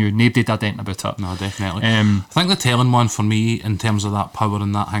 everybody knew. Nobody did anything about it. No, definitely. I think the telling one for me in terms of that power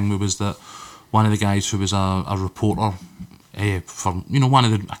and that thing was that one of the guys who was a reporter for one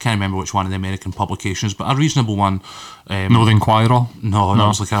of the, I can't remember which one of the American publications, but a reasonable one. No, the Inquirer. No, it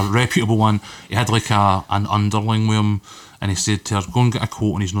was like a reputable one. He had like an underling with him, and he said to her, go and get a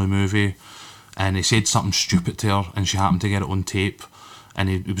quote on his new movie, and he said something stupid to her, and she happened to get it on tape, and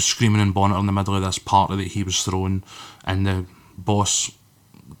he was screaming and bonnet in the middle of this party that he was throwing, and the boss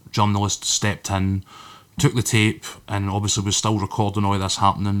journalist stepped in, took the tape, and obviously was still recording all this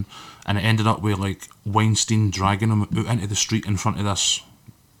happening, and it ended up with like Weinstein dragging him out into the street in front of this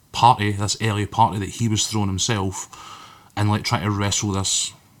party, this early party that he was throwing himself, and like trying to wrestle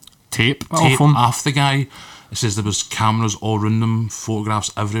this tape off the guy. It says there was cameras all around them,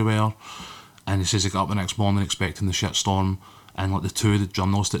 photographs everywhere, and he says he got up the next morning expecting the shitstorm, and like the two of the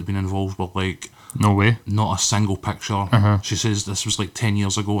journalists that had been involved were like, no way, not a single picture. She says this was like 10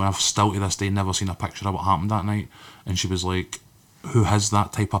 years ago, and I've still to this day never seen a picture of what happened that night. And she was like, who has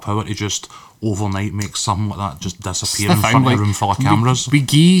that type of power to just overnight make something like that just disappear in front of a room full of cameras? We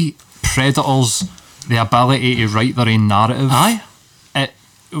give predators the ability to write their own narrative.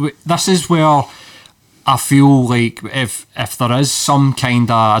 This is where I feel like if there is some kind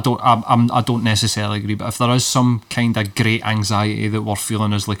of, I don't necessarily agree, but if there is some kind of great anxiety that we're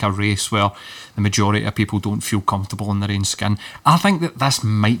feeling as like a race where the majority of people don't feel comfortable in their own skin, I think that this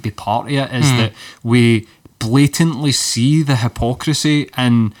might be part of it, is that we blatantly see the hypocrisy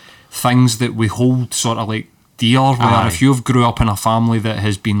in things that we hold sort of like dear, where if you've grew up in a family that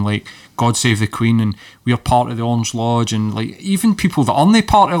has been like, God save the Queen, and we're part of the Orange Lodge, and like even people that aren't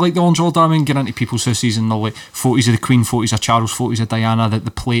part of like the Orange Lodge, I mean, get into people's houses and they're like photos of the Queen, photos of Charles, photos of Diana,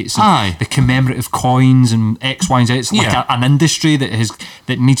 the plates, and the commemorative coins and X, Y, and Z. It's like an industry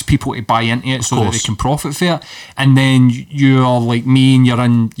that needs people to buy into it so that they can profit for it. And then you're like me, and you're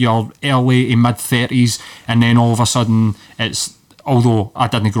in your early to mid 30s, and then all of a sudden it's, although I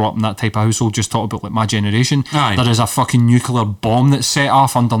didn't grow up in that type of household, just talk about like my generation, there is a fucking nuclear bomb that's set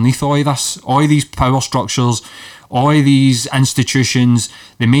off underneath all of this, all of these power structures, all of these institutions,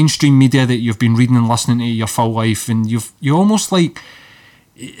 the mainstream media that you've been reading and listening to your full life, and you almost like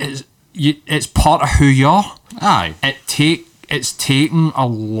it's part of who you are. It's taken a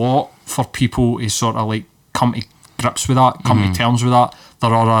lot for people to sort of like come to grips with that, come to terms with that.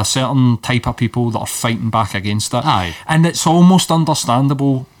 There are a certain type of people that are fighting back against it. And it's almost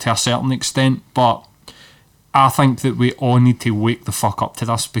understandable to a certain extent, but I think that we all need to wake the fuck up to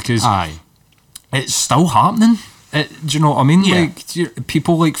this, because it's still happening. Do you know what I mean? Like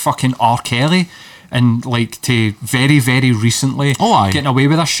people like fucking R. Kelly, and like to very, very recently getting away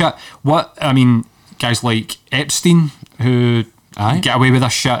with this shit. Guys like Epstein, who get away with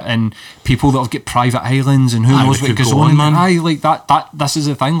this shit, and people that have got private islands, and who knows what goes on, man. Like that this is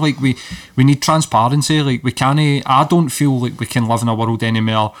the thing, like we need transparency. Like we can't, I don't feel like we can live in a world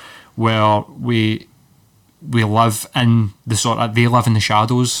anymore where we live in the sort of, they live in the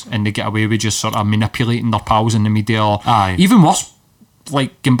shadows and they get away with just sort of manipulating their pals in the media, or even worse,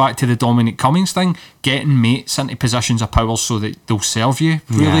 like going back to the Dominic Cummings thing, getting mates into positions of power so that they'll serve you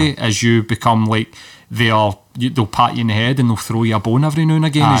really as you become like they'll pat you in the head and they'll throw you a bone every now and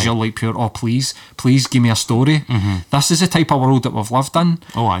again as you're like pure, please give me a story. This is the type of world that we've lived in,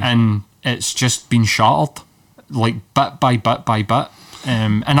 and it's just been shattered like bit by bit by bit.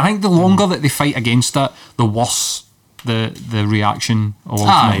 And I think the longer that they fight against it, the worse the reaction will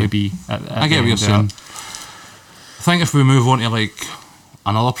ultimately be. I get what you're saying. I think if we move on to like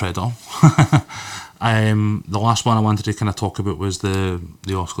another Predator, the last one I wanted to kind of talk about was the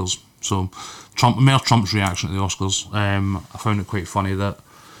Oscars. So Trump's reaction to the Oscars. I found it quite funny that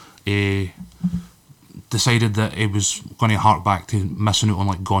he decided that he was going to hark back to missing out on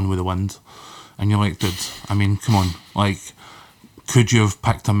like Gone with the Wind, and you're like, dude, I mean, come on, like, could you have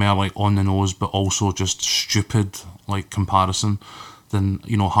picked a more like on the nose but also just stupid like comparison than,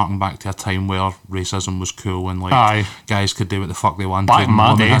 you know, harking back to a time where racism was cool and like guys could do what the fuck they wanted and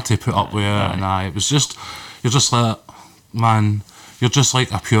women had to put up with it, and it was just, you're just like, man, you're just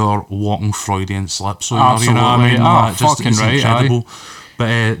like a pure walking Freudian slip. So you know what I mean? It's incredible.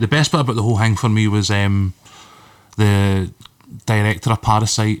 But the best bit about the whole thing for me was the director of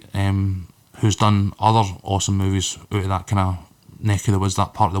Parasite, who's done other awesome movies out of that kind of neck of the woods,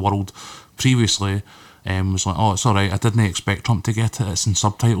 that part of the world previously, was like, oh, it's alright, I didn't expect Trump to get it, it's in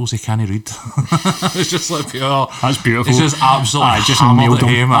subtitles, he can't read. It's just like, oh, that's beautiful. It's just absolutely just nailed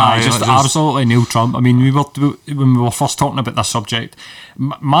him. Just absolutely nailed Trump. I mean, when we were first talking about this subject,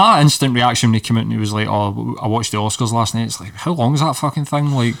 my instant reaction when he came out and he was like, oh, I watched the Oscars last night, it's like, how long is that fucking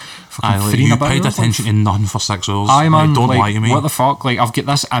thing? Like, fucking like, you paid attention to nothing for 6 hours. Aye, man, like, don't lie to me. What the fuck? Like, I've got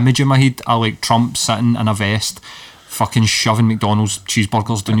this image in my head of like Trump sitting in a vest, fucking shoving McDonald's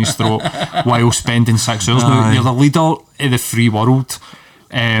cheeseburgers down his throat while spending 6 hours. Now, you're the leader of the free world,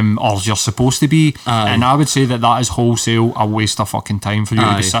 or you're supposed to be, and I would say that is wholesale a waste of fucking time for you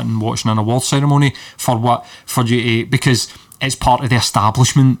to be sitting watching an award ceremony for what? For you to, because it's part of the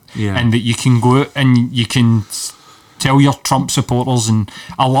establishment, and that you can go out and you can tell your Trump supporters, and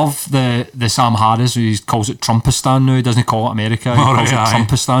I love the Sam Harris, who he calls it Trumpistan now, he doesn't call it America, he calls it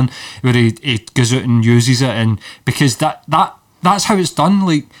Trumpistan, where he goes out and uses it, and because that's how it's done.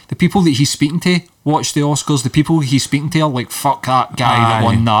 Like, the people that he's speaking to watch the Oscars, the people he's speaking to are like, fuck that guy that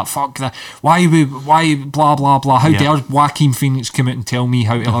won that, fuck that, why blah blah blah, how dare Joaquin Phoenix come out and tell me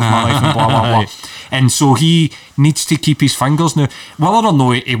how to live my life and blah blah blah. And so he needs to keep his fingers. Now, whether or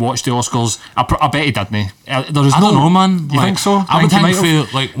not he watched the Oscars, I bet he didn't. I don't know, man. You think so? I would think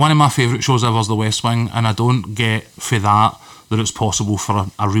for, like, one of my favourite shows ever is The West Wing, and I don't get for that it's possible for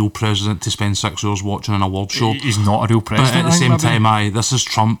a real president to spend 6 hours watching an award show. He's not a real president. But at the same time, this is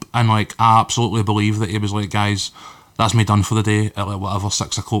Trump, and like, I absolutely believe that he was like, guys, that's me done for the day at like whatever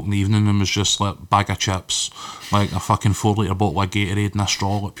 6 o'clock in the evening, and was just like bag of chips, like a fucking 4 litre bottle of Gatorade and a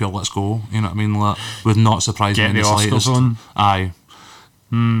straw, like pure let's go. You know what I mean? Like, would not surprise me in the slightest. On. Aye.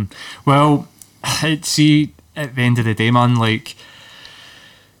 Well, see, at the end of the day, man, like,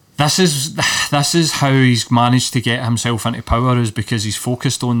 This is how he's managed to get himself into power, is because he's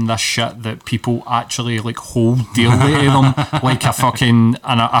focused on this shit that people actually like hold dearly to them, like a fucking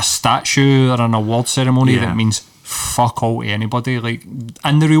a statue or an award ceremony that means fuck all to anybody. Like,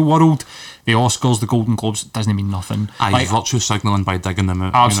 in the real world, the Oscars, the Golden Globes, it doesn't mean nothing. Like, virtue signalling by digging them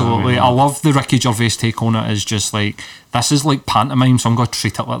out. Absolutely. You know what I mean? I love the Ricky Gervais take on it. Is just like, this is like pantomime, so I'm going to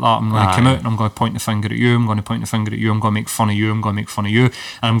treat it like that. I'm going to come out and I'm going to point the finger at you, I'm going to point the finger at you, I'm going to make fun of you, I'm going to make fun of you, and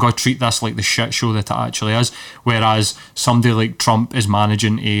I'm going to treat this like the shit show that it actually is. Whereas somebody like Trump is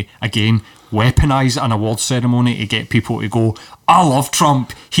managing to, again, weaponise an award ceremony to get people to go, I love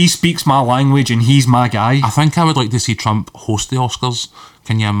Trump, he speaks my language and he's my guy. I think I would like to see Trump host the Oscars.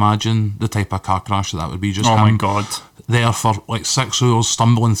 Can you imagine the type of car crash that would be? Just oh him my god, there for like 6 hours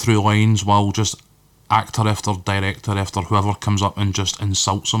stumbling through lines while just actor after director after whoever comes up and just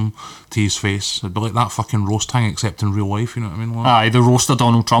insults him to his face. It'd be like that fucking roast thing, except in real life, you know what I mean? Like, aye, the roast of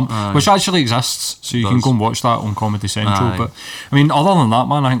Donald Trump, which actually exists, so you can go and watch that on Comedy Central. But I mean, other than that,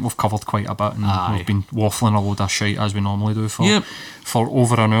 man, I think we've covered quite a bit, and we've been waffling a load of shite as we normally do for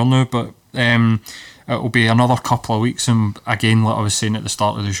over an hour now. But it'll be another couple of weeks, and again, like I was saying at the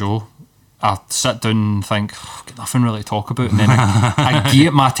start of the show, I sit down and think, got nothing really to talk about, and then I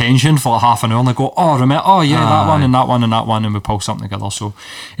get my attention for like half an hour and I go, that one and that one and that one, and we pull something together. So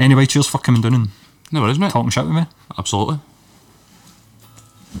anyway, cheers for coming down and no worries, mate. Talking shit with me. Absolutely.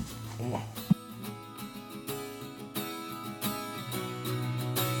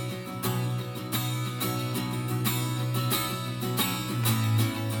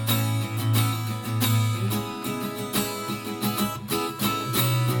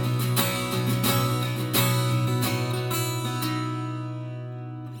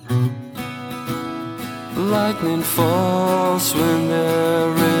 Lightning falls when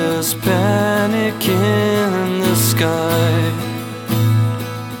there is panic in the sky.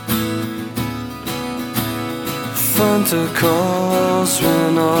 thunder calls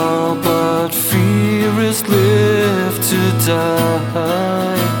when all but fear is left to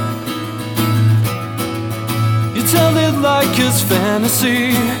die. You tell it like it's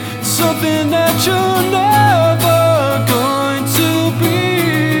fantasy, something that you're never going to be.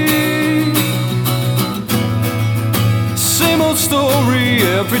 Same old story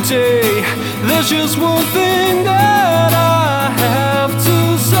every day. There's just one thing that I have to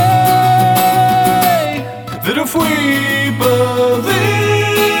say, that if we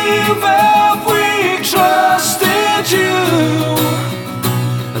believe, if we trusted you,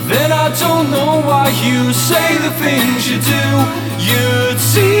 then I don't know why you say the things you do. You'd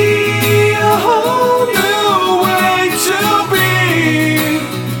see a whole new way to be,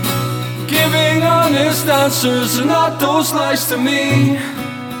 giving honest answers and not those lies to me.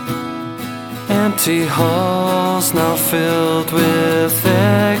 Empty halls now filled with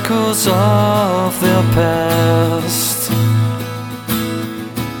echoes of their past.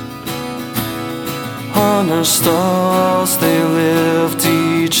 Honor stalls, they lived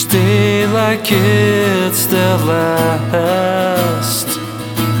each day like it's their last.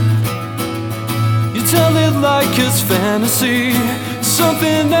 You tell it like it's fantasy,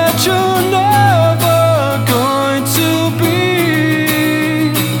 something that you're never going to be.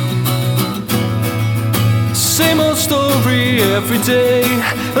 Same old story every day.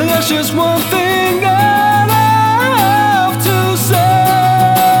 There's just one thing that I have to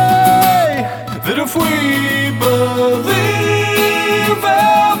say, that if we believe,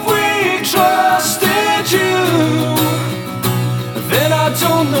 if we trusted you, then I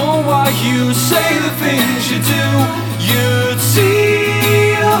don't know why you say the things you do. You'd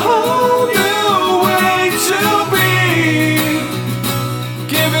see a whole new way to be,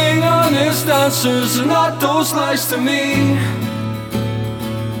 giving honest answers and not those lies to me.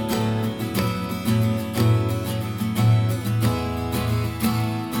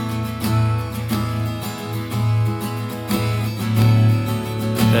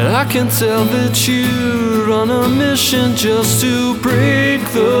 And I can tell that you're on a mission just to break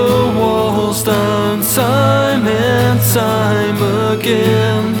the walls down time and time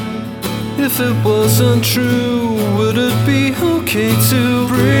again. If it wasn't true, would it be okay to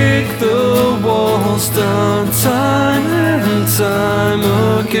break the walls down time and time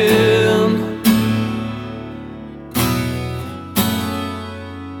again?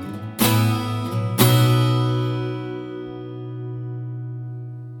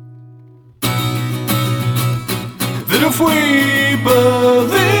 That if we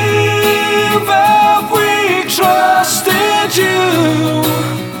believe, if we trusted you,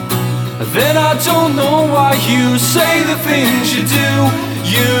 then I don't know why you say the things you do.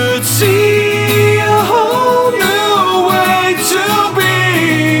 You'd see a whole new way to be,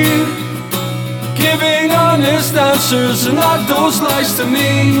 giving honest answers and not those lies to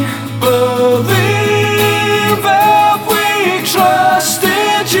me. Believe, if we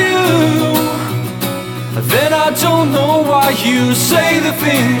trusted you, then I don't know why you say the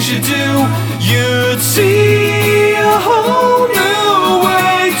things you do. You'd see a whole new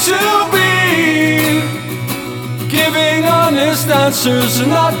way to be, giving honest answers and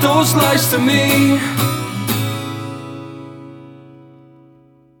not those lies to me.